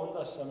to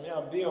onda sam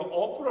ja bio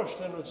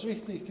oprošten od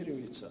svih tih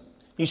krivica.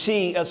 You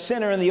see, a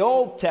sinner in the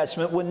Old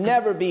Testament would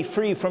never be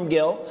free from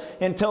guilt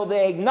until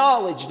they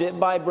acknowledged it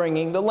by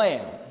bringing the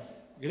lamb.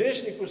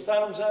 Griješnik u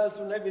Starom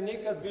Zavjetu ne bi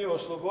nikad bio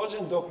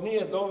oslobođen dok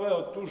nije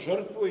doveo tu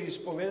žrtvu i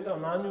ispovedao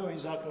na nju i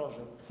zaklao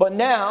žrtvu. But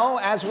now,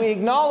 as we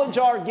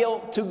acknowledge our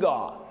guilt to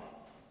God,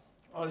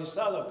 ali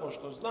sada,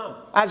 pošto znam,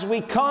 as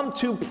we come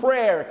to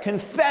prayer,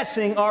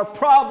 confessing our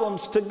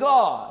problems to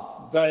God,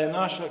 da je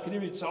naša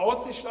krivica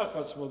otišla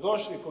kad smo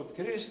došli kod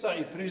Krista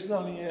i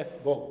priznali je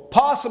Bogu.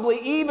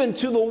 Possibly even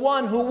to the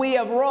one who we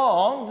have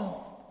wronged,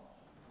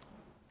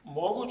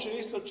 moguće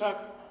isto čak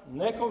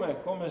nekome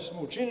kome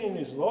smo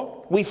učinili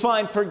zlo, we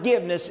find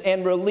forgiveness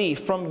and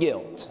relief from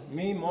guilt.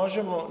 Mi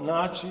možemo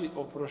naći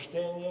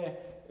oproštenje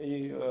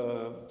i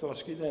to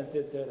skidanje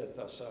te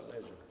tereta sa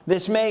leđa.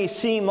 This may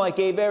seem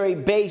like a very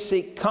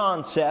basic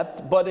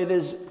concept, but it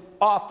is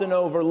often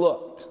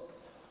overlooked.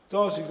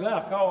 To se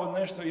gleda kao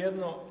nešto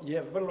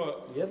je vrlo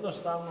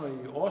jednostavno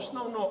i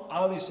osnovno,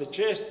 ali se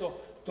često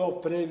to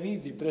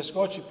previdi,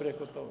 preskoči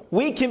preko toga.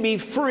 We can be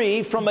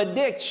free from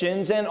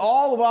addictions and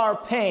all of our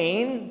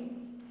pain.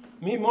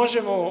 Mi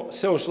možemo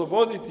se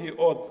osloboditi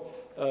od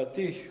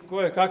tih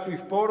kakvih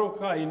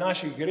poruka i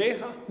naših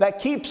greha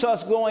that keeps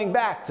us going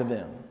back to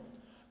them.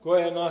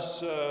 Koje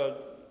nas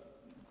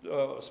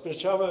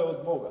sprečavaju od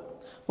Boga.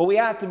 But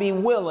we have to be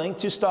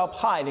willing to stop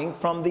hiding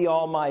from the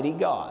Almighty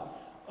God.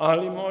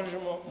 Ali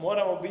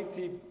moramo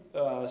biti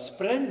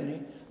spremni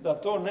da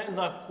to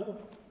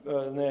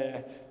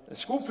ne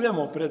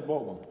skupljamo pred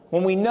Bogom.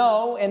 When we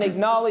know and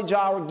acknowledge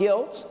our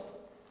guilt,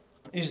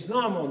 i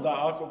znamo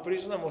da ako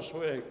priznamo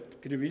svoje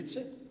krivice,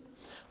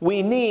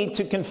 we need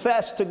to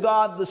confess to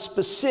God the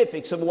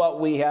specifics of what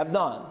we have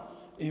done.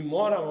 I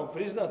moramo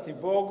priznati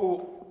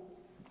Bogu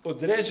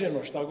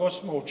određeno šta god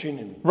smo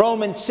učinili.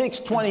 Romans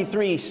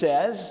 6:23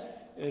 says,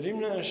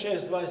 Rimljana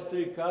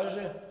 6:23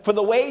 kaže, for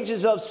the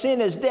wages of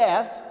sin is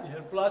death,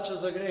 jer plaća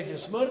za greh je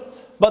smrt,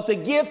 but the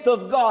gift of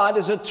God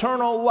is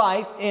eternal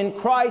life in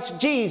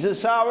Christ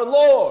Jesus our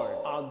Lord.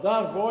 A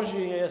dar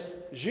Božji je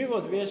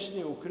život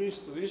vječni u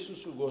Kristu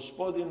Isusu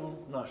Gospodinu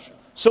našem.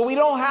 So we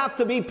don't have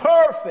to be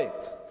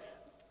perfect.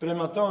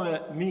 Prema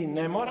tome, mi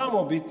ne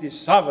moramo biti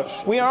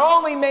savršeni. We are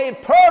only made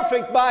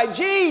perfect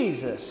by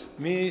Jesus.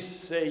 Mi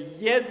se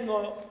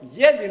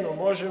jedino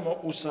možemo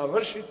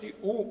usavršiti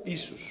u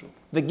Isusu.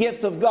 The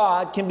gift of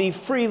God can be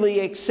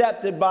freely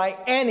accepted by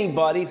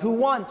anybody who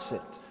wants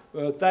it.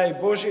 Taj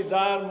Božji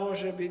dar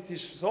može biti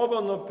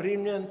slobodno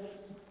primljen,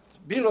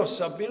 bilo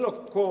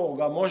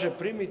koga može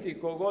primiti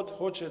kogod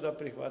hoće da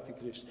prihvati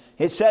Krista.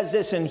 It says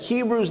this in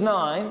Hebrews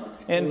 9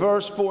 and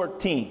verse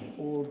 14.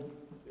 U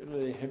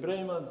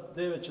Hebrejima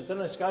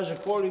 9:14 kaže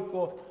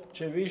koliko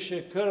će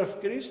više krv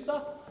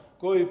Krista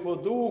koji po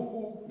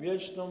duhu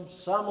vječnom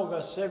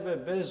samoga sebe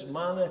bez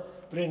mane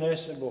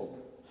prinese Bogu.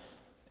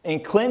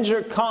 And cleanse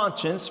your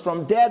conscience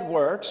from dead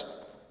works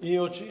I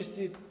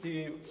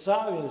očistiti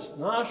savjest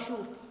našu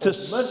od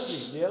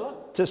mrtvih djela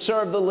to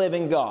serve the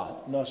living God.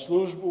 na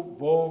službu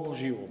Bogu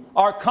živom.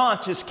 Our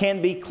conscience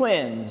can be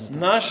cleansed.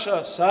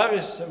 Naša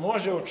savjest se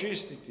može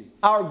očistiti.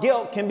 Our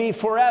guilt can be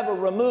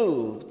forever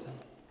removed.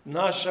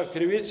 Naša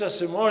krivica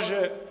se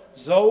može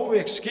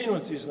zauvijek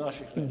skinuti iz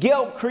naših lica.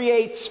 Guilt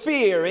creates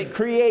fear, it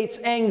creates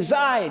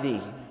anxiety.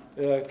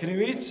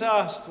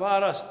 Krivica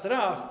stvara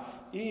strah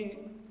i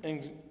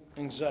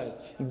anxiety.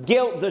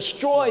 Guilt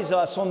destroys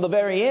us on the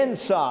very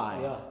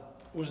inside. Ja,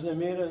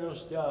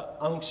 uznemirenost,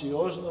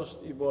 anksioznost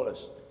i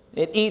bolest.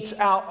 It eats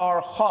out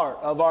our heart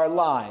of our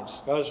lives.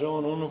 Kaže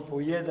on, ono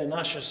pojede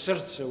naše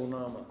srce u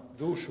nama,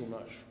 dušu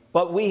našu.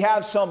 But we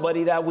have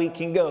somebody that we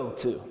can go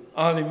to.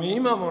 Ali mi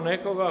imamo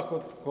nekoga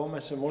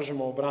kome se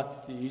možemo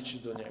obratiti i ići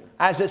do njega.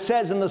 As it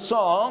says in the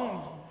song,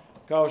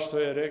 kao što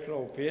je rekla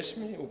u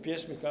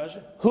pjesmi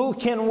kaže,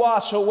 who can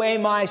wash away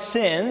my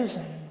sins?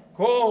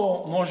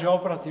 Ko može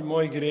oprati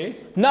moj grijeh?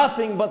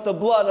 Nothing but the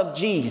blood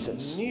of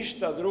Jesus.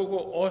 Ništa drugo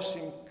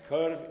osim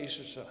krv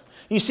Isusa.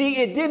 You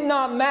see, it did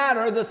not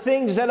matter the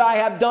things that I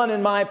have done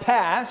in my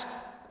past.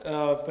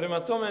 Prema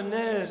tome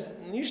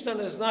ništa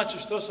ne znači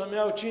što sam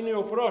ja učinio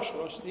u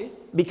prošlosti.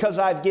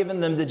 Because I've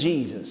given them to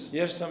Jesus.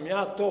 Jer sam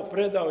ja to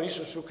predao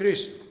Isusu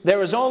Kristu.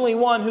 There is only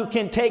one who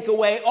can take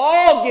away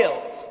all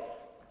guilt.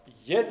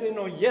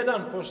 Jedino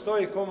jedan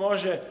postoji ko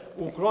može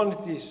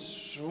ukloniti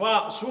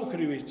svu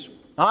krivicu.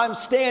 I'm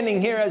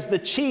standing here as the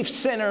chief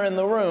sinner in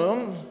the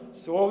room.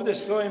 Ovdje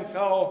stojim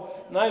kao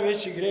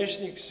najveći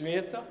grešnik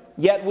svijeta.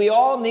 Yet we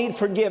all need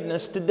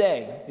forgiveness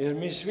today. Jer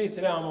mi svi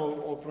trebamo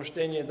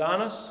oproštenje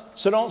danas.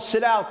 So don't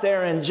sit out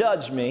there and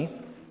judge me.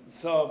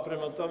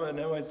 Prema tome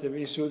nemojte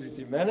vi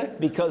suditi mene.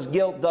 Because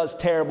guilt does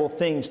terrible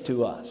things to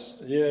us.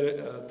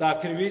 Jer ta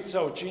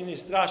krivica učini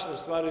strašne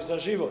stvari za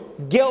život.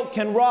 Guilt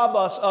can rob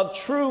us of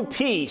true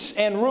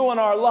peace and ruin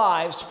our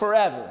lives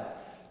forever.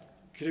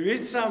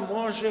 Krivica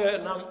može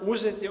nam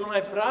uzeti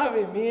onaj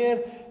pravi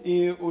mir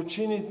i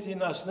učiniti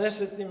nas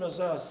nesretnima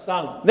za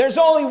stalno. There's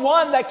only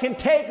one that can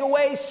take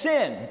away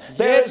sin.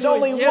 There is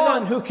only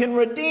one who can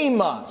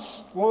redeem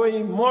us.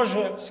 Koji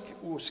može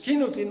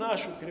skinuti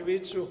našu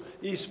krivicu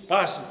i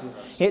spasiti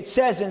nas. It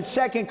says in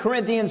 2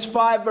 Corinthians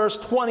 5 verse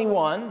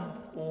 21.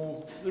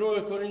 U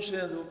 2.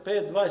 Korinčanima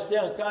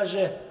 5:21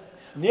 kaže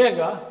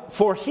njega,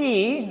 for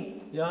he,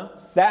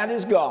 that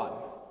is God,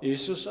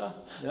 Isusa,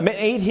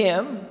 made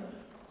him,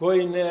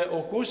 koji ne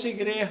okusi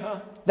grijeha,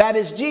 that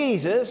is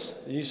Jesus,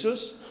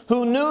 Isus,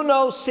 who knew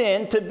no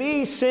sin, to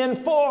be sin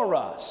for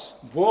us.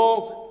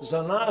 Bog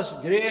za nas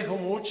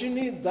grijehom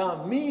učini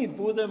da mi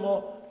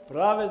budemo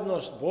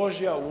pravednost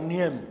Božja u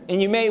njemu.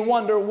 And you may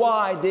wonder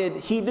why did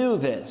he do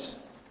this?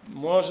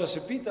 Možda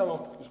se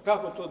pitamo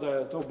kako to da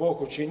je to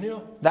Bog učinio?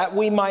 That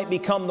we might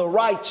become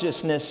the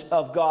righteousness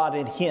of God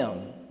in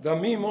him. Da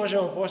mi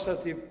možemo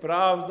postati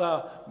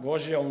pravda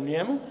Božja u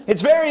njemu.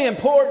 It's very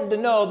important to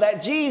know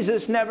that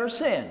Jesus never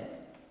sinned.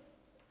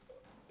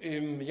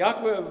 I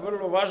jako je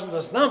vrlo važno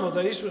da znamo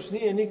da Isus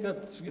nije nikad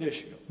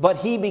zgrešio. But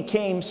he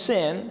became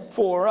sin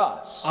for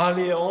us.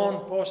 Ali je on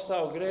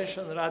postao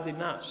grešan radi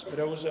nas,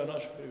 preuzeo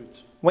našu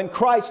krivicu. When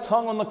Christ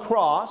hung on the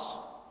cross,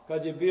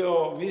 kad je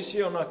bio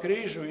visio na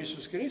križu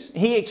Isus Krist,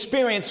 he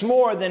experienced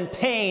more than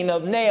pain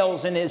of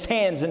nails in his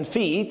hands and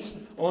feet.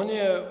 On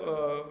je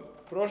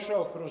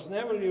prošao kroz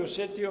nevolju i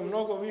osjetio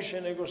mnogo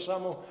više nego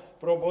samo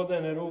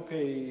probodene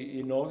ruke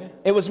i noge.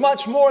 It was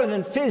much more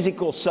than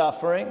physical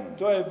suffering.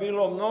 To je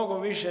bilo mnogo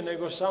više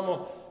nego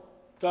samo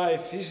taj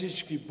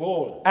fizički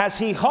bol. As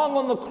he hung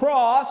on the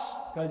cross,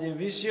 kad je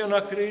visio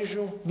na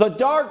križu, the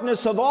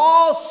darkness of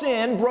all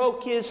sin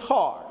broke his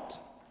heart.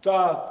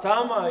 Ta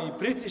tama i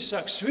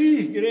pritisak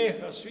svih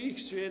grijeha, svih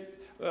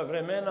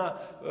vremena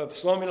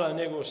slomila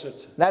njegovo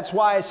srce. That's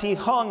why as he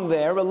hung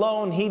there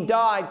alone, he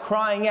died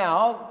crying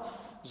out.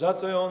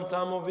 Zato je on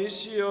tamo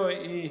visio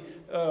i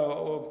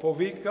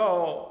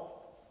povikao,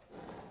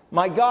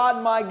 my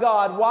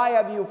God, why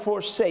have you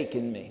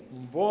forsaken me?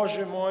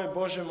 Bože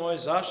moj,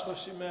 zašto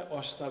si me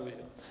ostavio?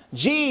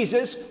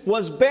 Jesus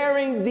was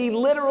bearing the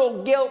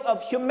literal guilt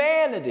of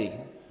humanity.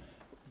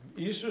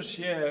 Isus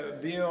je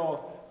bio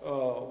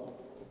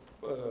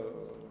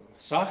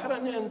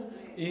sahranjen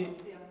i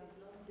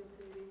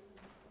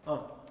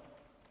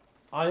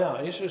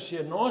Isus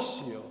je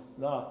nosio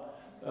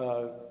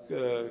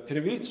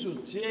krivicu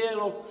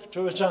cijelog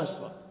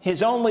čovječanstva.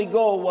 His only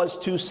goal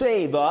was to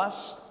save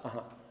us.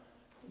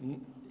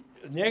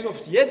 Njegov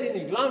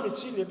jedini glavni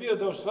cilj je bio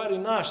da ostvari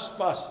naš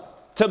spas.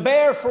 To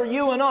bear for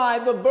you and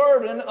I the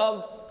burden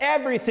of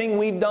everything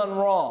we've done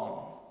wrong.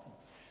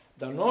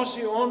 Da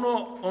nosi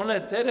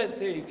one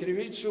terete i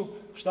krivicu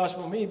šta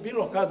smo mi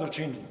bilo kad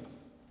učinili.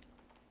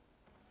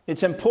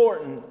 It's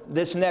important,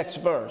 this next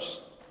verse.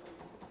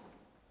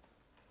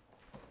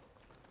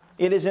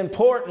 It is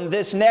important,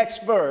 this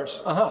next verse.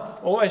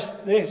 Ovaj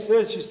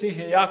sljedeći stih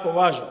je jako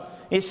važan.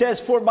 It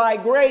says, for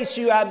by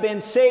grace you have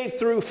been saved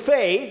through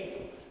faith.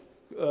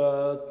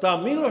 ta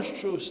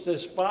milošću ste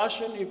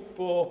spašeni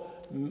po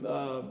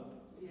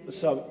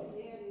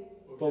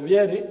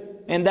vjeri.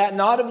 And that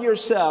not of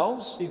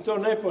yourselves. I to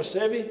ne po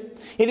sebi.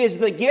 It is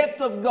the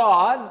gift of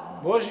God.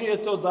 Božji je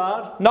to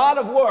dar. Not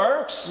of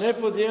works. Ne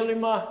po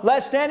djelima.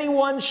 Lest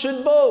anyone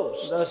should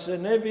boast. Da se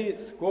ne bi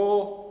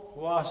tko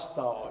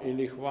hvastao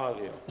ili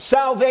hvalio.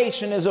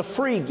 Salvation is a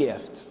free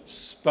gift.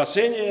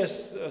 Spasenje je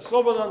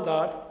slobodan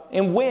dar.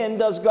 And when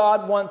does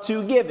God want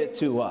to give it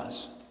to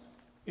us?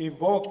 I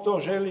Bog to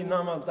želi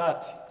nama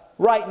dati.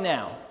 Right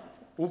now.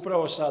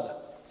 Upravo sada.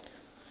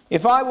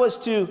 If I was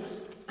to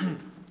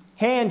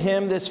hand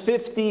him this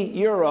 50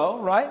 euro,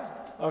 right?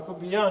 Ako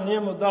bi ja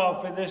njemu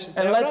dao 50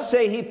 and eura, let's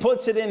say he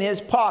puts it in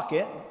his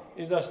pocket,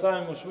 I da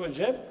stavim u svoj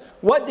džep,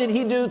 what did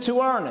he do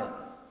to earn it?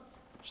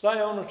 Šta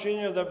je on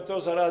učinio da bi to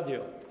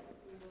zaradio?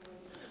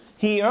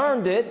 He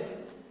earned it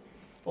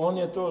On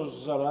je to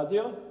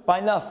zaradio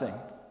by nothing.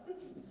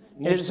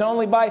 It is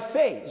only by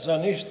faith. za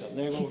ništa,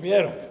 nego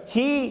vjerom.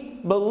 He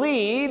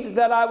believed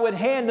that I would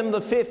hand him the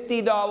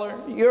 $50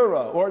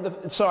 euro, or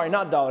the, sorry,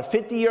 not dollar,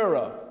 50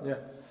 euro. Ja.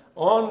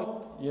 On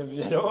je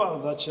vjerovao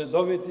da će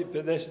dobiti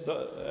 50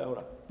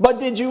 eura. But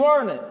did you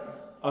earn it?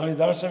 Ali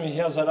da li sam ih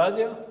ja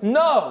zaradio?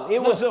 No,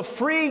 it was a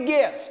free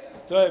gift.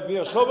 To je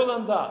bio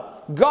slobodan dar.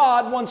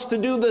 God wants to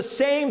do the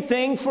same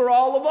thing for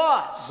all of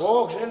us.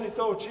 Bog želi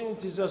to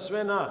učiniti za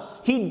sve nas.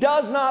 He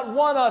does not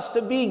want us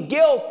to be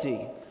guilty.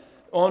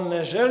 On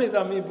ne želi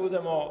da mi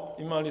budemo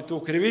imali tu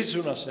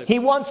krivicu na sebi. He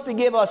wants to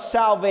give us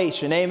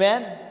salvation.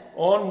 Amen?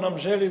 On nam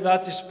želi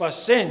dati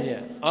spasenje.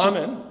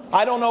 Amen.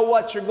 I don't know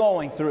what you're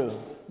going through.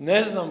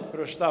 Ne znam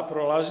kroz šta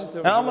prolazite.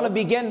 Now I'm going to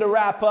begin to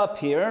wrap up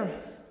here.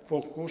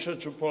 Pokušat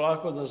ću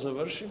polako da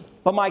završim.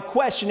 But my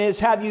question is,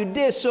 have you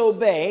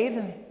disobeyed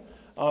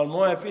Ali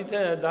moje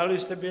pitanje je da li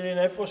ste bili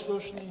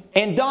neposlušni?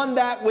 and done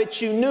that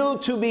which you knew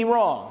to be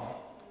wrong?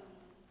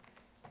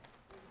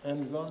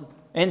 And gone.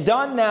 And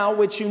done now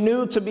which you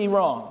knew to be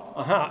wrong.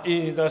 Aha,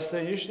 i da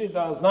ste išli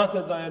da znate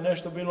da je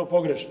nešto bilo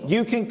pogrešno.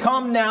 You can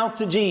come now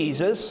to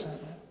Jesus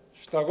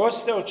Šta god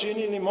ste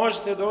učinili,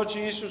 možete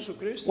doći Isusu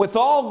Kristu. with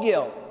all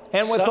guilt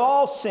and with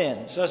all sin.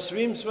 Sa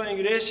svim svojim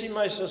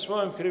gresima i sa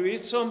svojom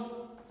krivicom.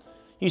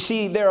 You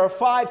see, there are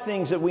 5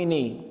 things that we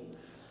need.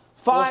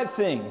 5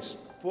 things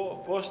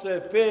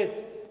Postoje 5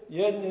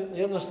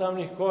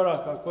 jednostavnih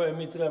koraka koje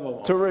mi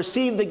trebamo to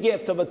receive the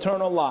gift of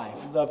eternal life.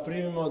 da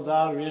primimo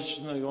dar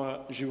vječnog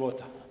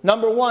života.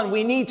 Number 1,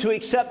 we need to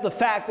accept the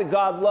fact that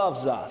God loves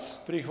us.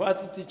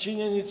 Prihvatiti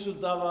činjenicu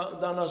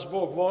da nas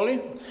Bog voli.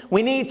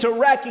 We need to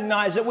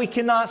recognize that we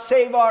cannot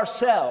save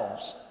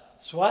ourselves.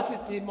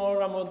 Shvatiti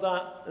moramo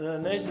da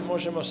ne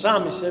možemo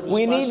sami sebe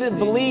We need to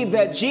spasiti. believe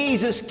that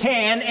Jesus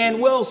can and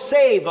will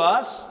save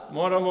us.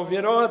 Moramo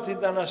vjerovati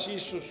da nas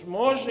Isus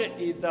može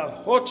i da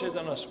hoće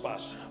da nas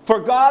spasi. For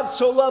God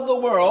so loved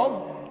the world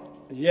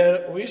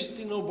Jer u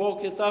istinu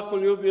Bog je tako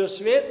ljubio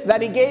svijet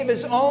that he gave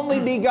his only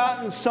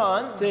begotten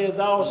Son, te je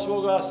dao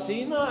svoga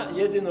sina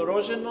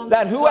jedinorođenog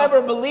that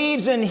whoever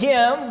believes in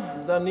him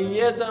da ni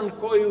jedan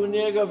koji u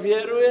njega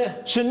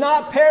vjeruje should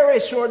not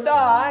perish or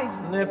die,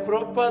 ne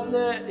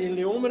propadne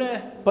ili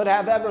umre, but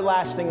have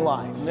everlasting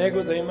life.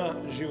 nego da ima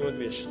život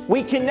vječni.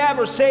 We can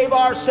never save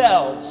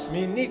ourselves.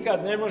 Mi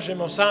nikad ne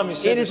možemo sami It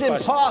sebe is spasiti.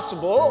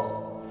 impossible,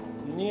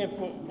 Nije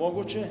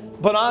moguće,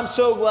 but I'm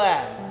so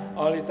glad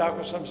ali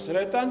tako sam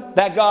sretan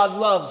that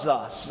God loves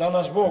us. da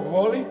nas Bog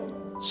voli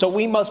So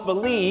we must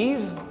believe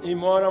i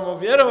moramo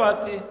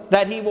vjerovati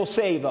that he will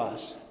save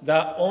us.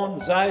 da On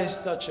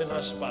zaista će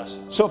nas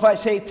spasiti. So if I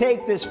say take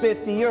this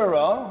 50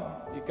 euro,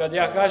 I kad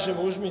ja kažem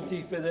uzmi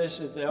tih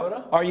 50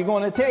 eura, are you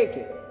going to take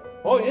it?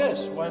 oh yes,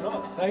 why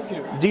not, thank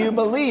you. Do you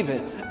believe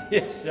it?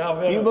 Yes, ja You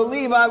vjerujem.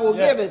 believe I will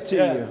give it to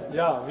you.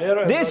 Ja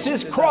vjerujem. This da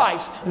is ćete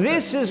Christ.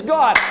 This is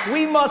God.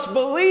 We must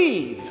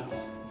believe.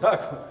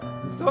 Tako,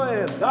 to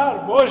je dar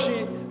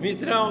Božji, mi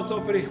trebamo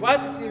to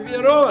prihvatiti i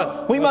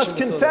vjerovati. We must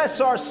confess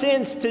our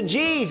sins to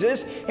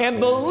Jesus and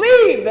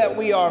believe that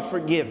we are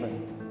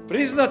forgiven.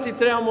 Priznati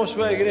trebamo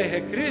svoje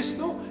grehe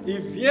Kristu i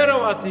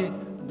vjerovati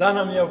da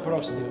nam je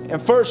oprostio. In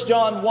 1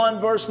 John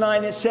 1 verse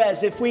 9 it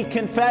says, if we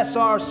confess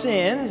our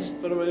sins,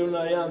 1. Juna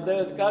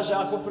 1.9 kaže,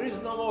 ako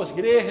priznamo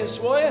grijehe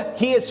svoje,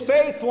 he is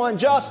faithful and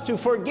just to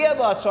forgive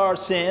us our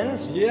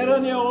sins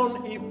vjeran je on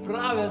i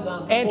pravedan,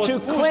 and to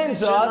otpustit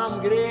cleanse će us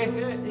nam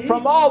grijehe i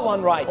from all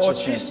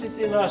unrighteousness.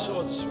 očistiti nas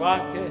od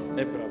svake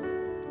nepravde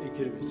i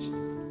krivice.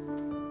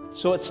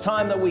 So it's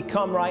time that we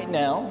come right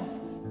now,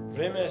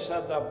 Vrijeme je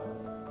sada,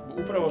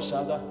 upravo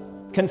sada,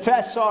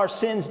 confess our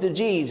sins to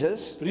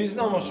Jesus,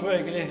 priznamo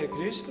svoje grijehe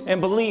Kristu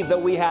and believe that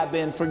we have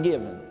been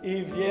forgiven. i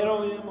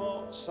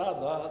vjerujemo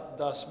sada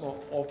da smo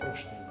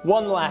oprošteni.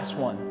 One last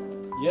one.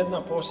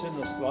 Jedna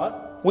posljedna stvar,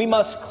 We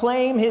must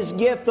claim his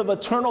gift of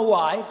eternal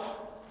life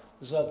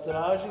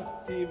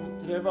zatražiti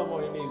trebamo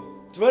ili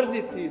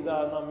tvrditi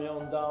da nam je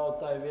on dao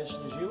taj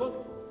vječni život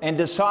and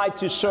decide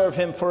to serve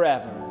him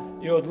forever.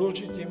 i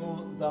odlučiti mu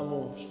da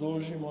mu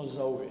služimo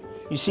za uvijek.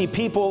 You see,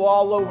 people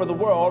all over the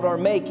world are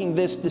making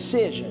this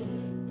decision.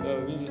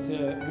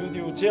 Vidite,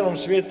 ljudi u cijelom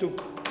svijetu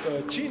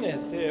čine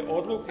te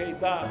odluke i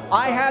da...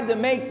 I had to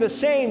make the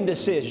same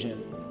decision.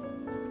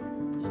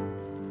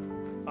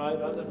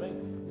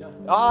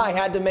 I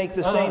had to make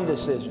the same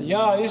decision.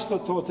 Ja isto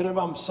to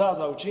trebam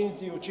sada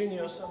učiniti i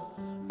učinio sam.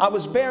 I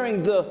was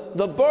bearing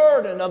the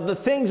burden of the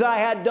things I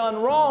had done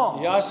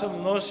wrong. Ja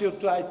sam nosio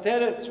taj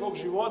teret svog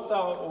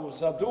života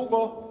za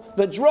dugo.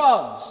 The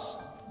drugs,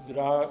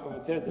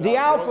 the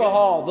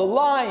alcohol, the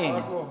lying,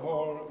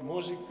 alkohol,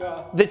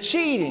 muzika, the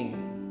cheating.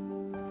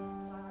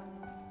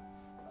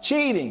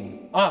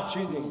 Cheating.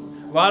 Cheating.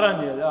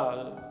 Varanje,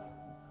 da.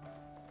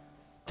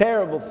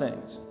 Terrible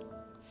things.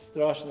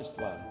 Strašne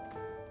stvari.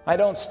 I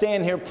don't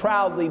stand here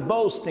proudly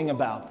boasting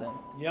about them.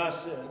 Ja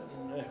se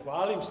ne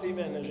hvalim s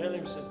time, ne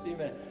želim se s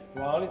time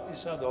hvaliti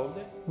sad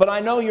ovdje. But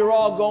I know you're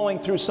all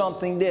going through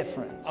something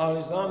different.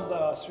 Ali znam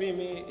da svi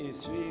mi i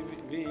svi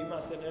vi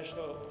imate nešto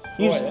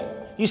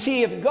svoje. You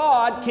see, if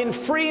God can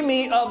free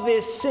me of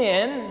this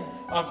sin,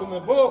 ako me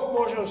Bog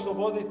može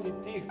osloboditi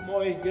tih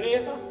mojih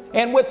grijeha,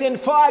 and within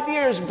 5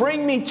 years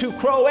bring me to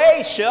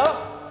Croatia,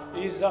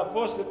 i za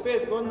posle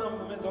 5 godina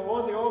me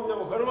dovodi ovdje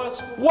u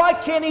Hrvatsku,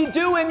 what can He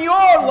do in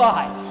your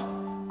life?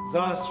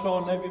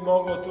 Zašto ne bi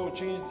mogao to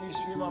učiniti i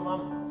svima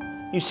vama?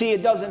 You see,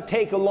 it doesn't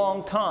take a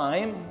long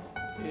time.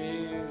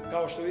 I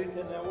kao što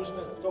vidite, ne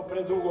uzme to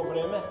predugo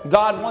vreme.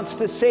 God wants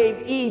to save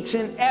each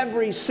and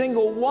every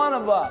single one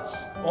of us.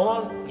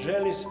 On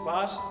želi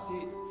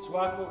spasiti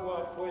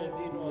svakoga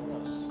pojedinu od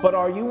nas. But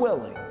are you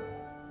willing?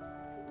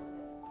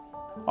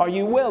 Are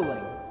you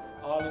willing?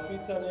 Ali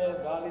pitanje je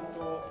da li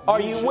to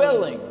Are you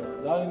willing?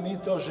 Da li mi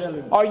to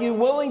želimo? Are you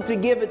willing to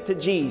give it to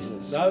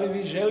Jesus? Da li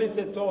vi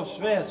želite to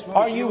sve svoj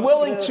Are you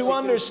willing to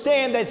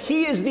understand that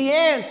He is the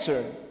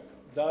answer?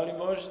 Da li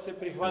možete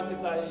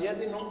prihvatiti da je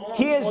jedino on?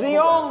 He is the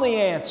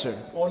only answer.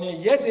 On je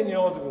jedini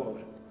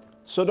odgovor.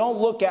 So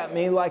don't look at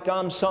me like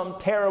I'm some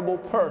terrible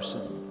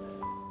person.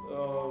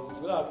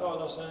 Izgleda kao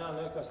da sam ja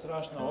neka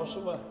strašna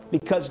osoba.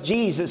 Because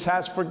Jesus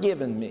has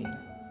forgiven me.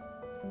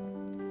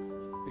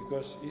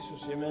 Because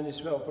Isus je meni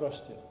sve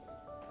oprostio.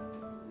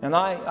 And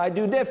I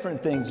do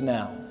different things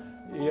now.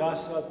 I ja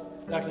sad,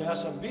 dakle, ja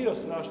sam bio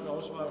strašna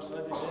osoba, ali sad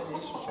je meni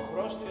Isus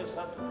oprostio,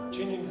 sad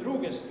činim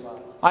druge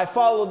stvari. I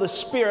follow the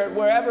Spirit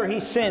wherever He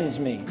sends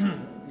me.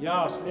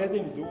 Ja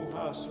slijedim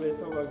Duha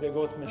Svetoga gdje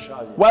god me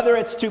šalje. Whether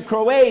it's to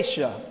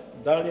Croatia,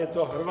 da li je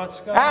to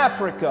Hrvatska,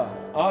 Africa,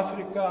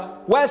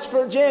 West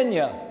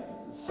Virginia,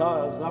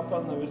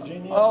 Zapadna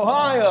Virginia,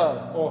 Ohio.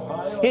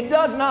 It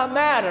does not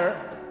matter.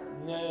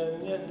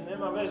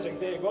 Nema veze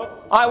gdje je god.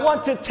 I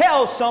want to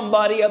tell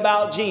somebody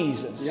about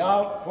Jesus.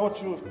 Ja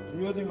hoću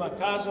ljudima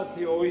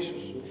kazati o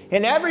Isusu.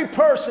 And every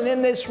person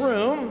in this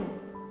room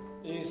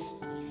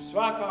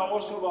svaka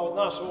osoba od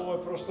nas u ovoj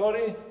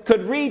prostoriji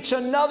could reach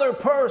another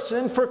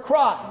person for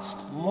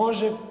Christ.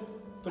 Može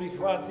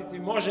prihvatiti,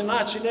 može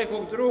naći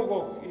nekog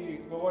drugog i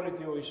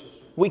govoriti o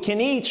Isusu. We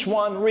can each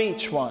one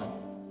reach one.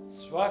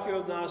 Svaki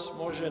od nas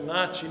može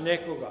naći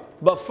nekoga.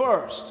 But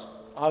first,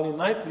 ali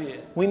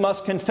najprije we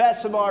must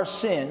confess of our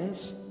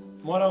sins.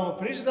 Moramo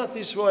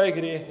priznati svoje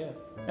grijehe.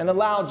 And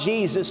allow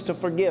Jesus to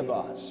forgive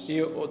us.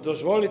 I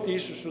dozvoliti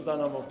Isusu da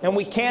nam oprosti. And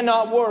we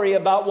cannot worry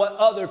about what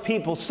other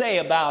people say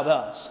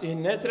about us. I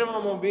ne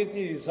trebamo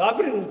biti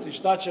zabrinuti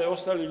šta će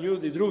ostali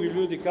ljudi, drugi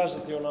ljudi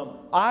kazati o nama.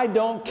 I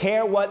don't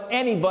care what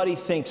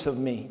anybody thinks of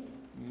me.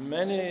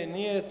 Meni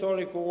nije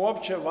toliko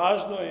uopće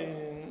važno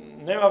i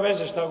nema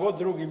veze šta god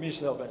drugi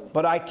misle o meni.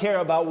 But I care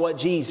about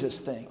what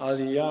Jesus thinks.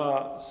 Ali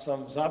ja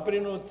sam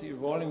zabrinut i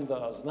volim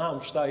da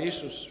znam šta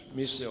Isus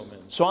misli o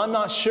meni. So I'm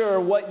not sure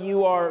what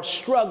you are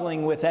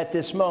struggling with at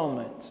this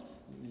moment.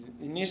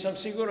 I nisam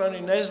siguran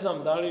i ne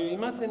znam da li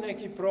imate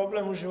neki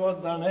problem u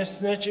životu, da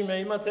s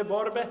nečime imate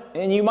borbe.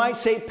 And you might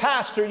say,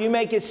 Pastor, you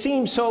make it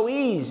seem so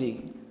easy.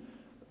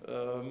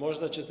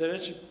 Možda ćete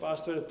reći,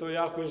 pastore, to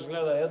jako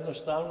izgleda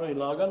jednostavno i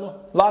lagano.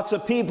 Lots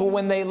of people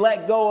when they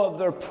let go of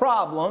their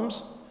problems,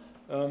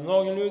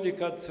 mnogi ljudi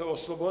kad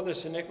oslobode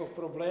se nekog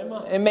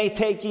problema, it may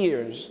take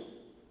years.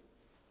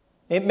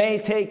 It may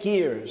take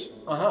years.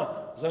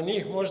 Za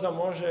njih možda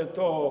može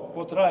to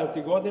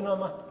potrajati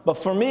godinama. But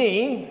for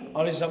me,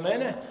 ali za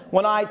mene,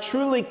 when I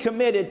truly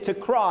committed to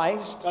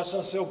Christ, kad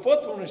sam se u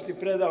potpunosti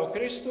predao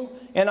Kristu,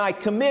 and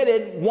I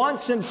committed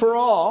once and for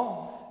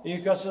all,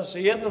 i kad sam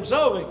se jednom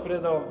zauvijek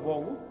predao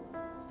Bogu,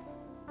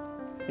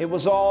 it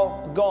was all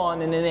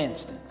gone in an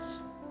instant.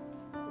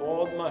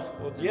 Odmah,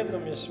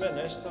 odjednom je sve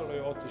nestalo i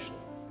otišlo.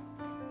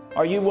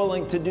 Are you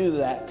willing to do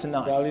that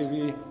tonight? Da li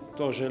vi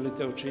to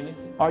želite učiniti?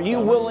 Are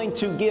you willing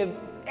to give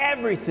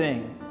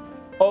everything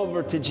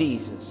over to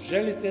Jesus?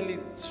 Želite li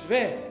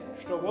sve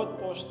što god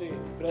postoji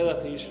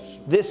predati Isusu?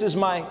 This is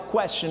my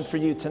question for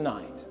you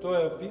tonight. To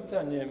je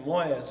pitanje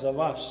moje za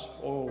vas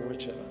ovu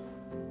večera.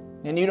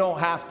 And you don't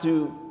have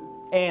to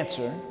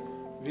answer.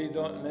 Vi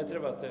ne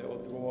trebate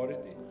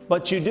odgovoriti.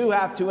 But you do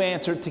have to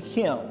answer to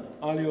Him.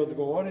 Ali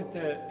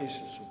odgovorite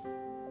Isusu.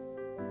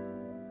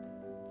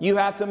 You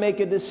have to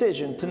make a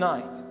decision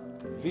tonight.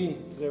 Vi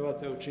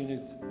trebate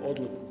učiniti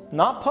odluku.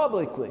 Not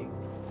publicly.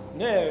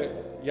 Ne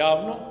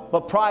javno.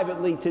 But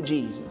privately to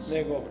Jesus.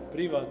 Nego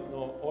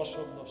privatno,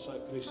 osobno sa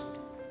Kristom.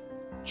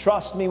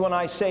 Trust me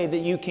when I say that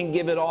you can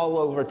give it all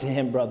over to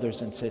him,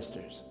 brothers and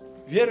sisters.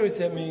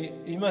 Vjerujte mi,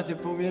 imate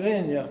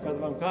povjerenja kad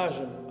vam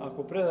kažem,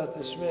 ako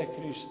predate sve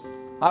Kristu.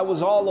 I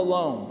was all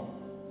alone.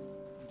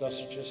 Da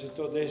će se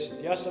to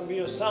desiti. Ja sam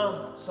bio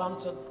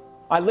samcat.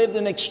 I lived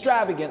an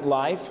extravagant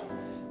life.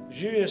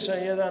 Živio sam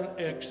jedan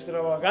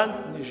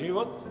ekstravagantni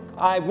život.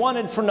 I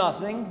wanted for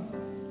nothing.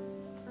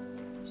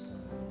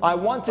 I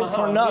wanted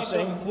for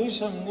nothing.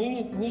 Nisam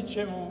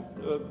ničemu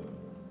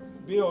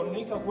bio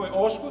nikakvoj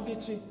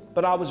oskudici.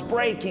 But I was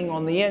breaking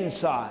on the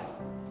inside.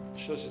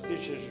 Što se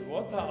tiče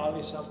života,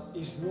 ali sam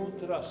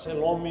iznutra se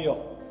lomio.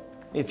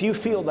 If you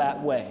feel that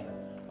way,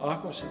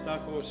 ako se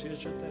tako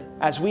osjećate,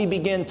 as we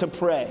begin to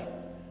pray,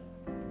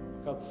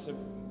 kad se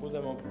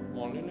budemo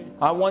molili,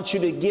 I want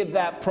you to give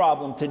that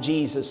problem to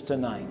Jesus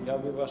tonight. Ja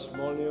bih vas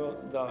molio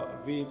da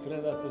vi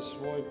predate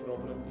svoj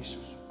problem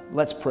Isusu.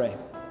 Let's pray.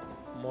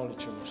 Molit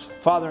ćemo se.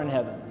 Father in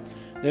heaven,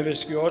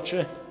 Nebeski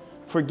Oče,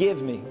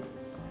 forgive me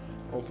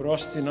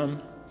oprosti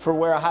nam for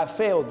where I have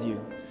failed you.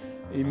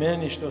 I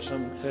meni što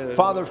sam te,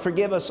 Father,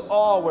 forgive us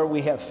all where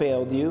we have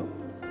failed you.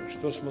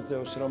 Što smo te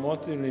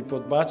osramotili i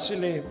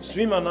podbacili,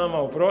 svima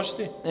nama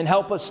oprosti. And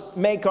help us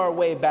make our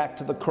way back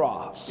to the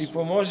cross. I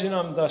pomozi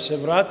nam da se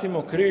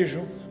vratimo križu.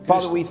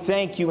 Father, we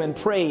thank you and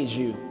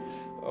praise you.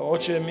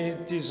 Oče, mi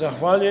ti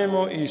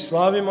zahvaljujemo i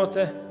slavimo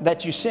te.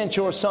 That you sent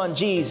your son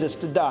Jesus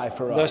to die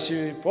for us. Da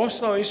si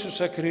poslao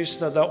Isusa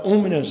Krista da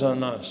umre za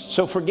nas.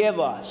 So forgive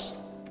us.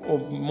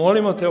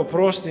 Molimo te,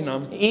 oprosti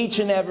nam. Each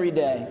and every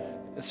day.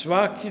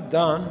 Svaki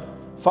dan.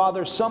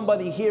 Father,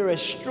 somebody here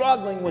is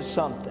struggling with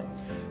something.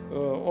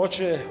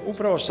 Oče,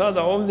 upravo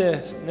sada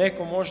ovdje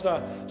neko možda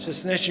se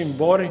s nečim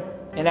bori.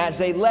 And as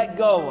they let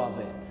go of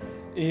it.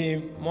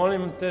 I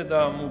molim te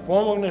da mu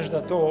pomogneš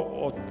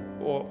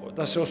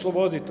da se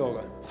oslobodi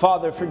toga.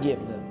 Father, forgive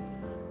them.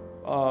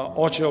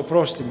 Oče,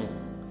 oprosti mu.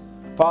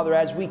 Father,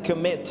 as we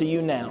commit to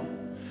you now.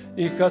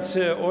 I kad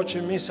se,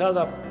 Oče, mi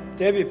sada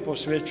tebi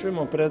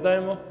posvećujemo,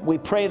 predajemo. We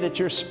pray that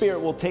your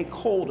spirit will take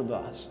hold of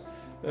us.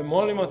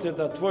 Molimo te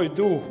da tvoj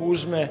duh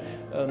uzme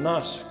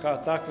nas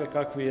takve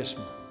kakvi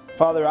jesmo.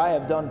 Father, I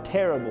have done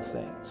terrible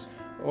things.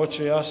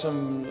 Oče, ja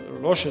sam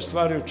loše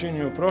stvari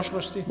učinio u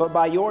prošlosti. But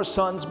by your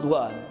son's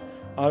blood,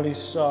 ali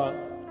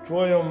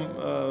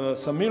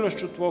sa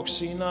milošću tvog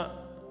sina,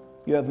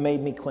 you have made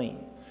me clean.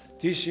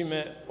 Ti si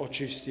me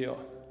očistio.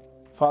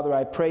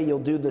 Father, I pray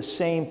you'll do the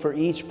same for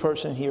each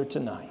person here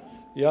tonight.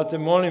 Ja te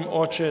molim,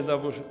 Oče,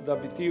 da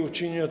bi ti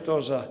učinio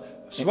to za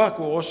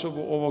svaku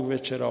osobu ovog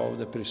večera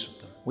ovdje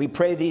prisutna. We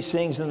pray these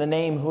things in the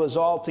name who is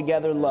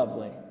altogether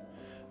lovely.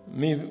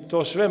 Mi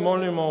to sve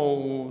molimo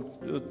u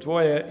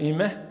tvoje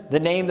ime. The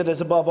name that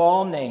is above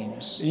all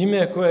names.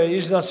 Ime koje je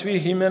iznad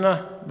svih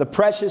imena. The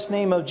precious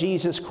name of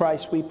Jesus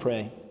Christ we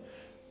pray.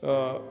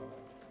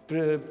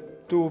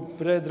 Tu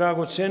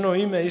predragoceno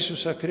ime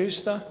Isusa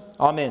Krista.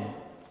 Amen.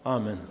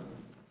 Amen.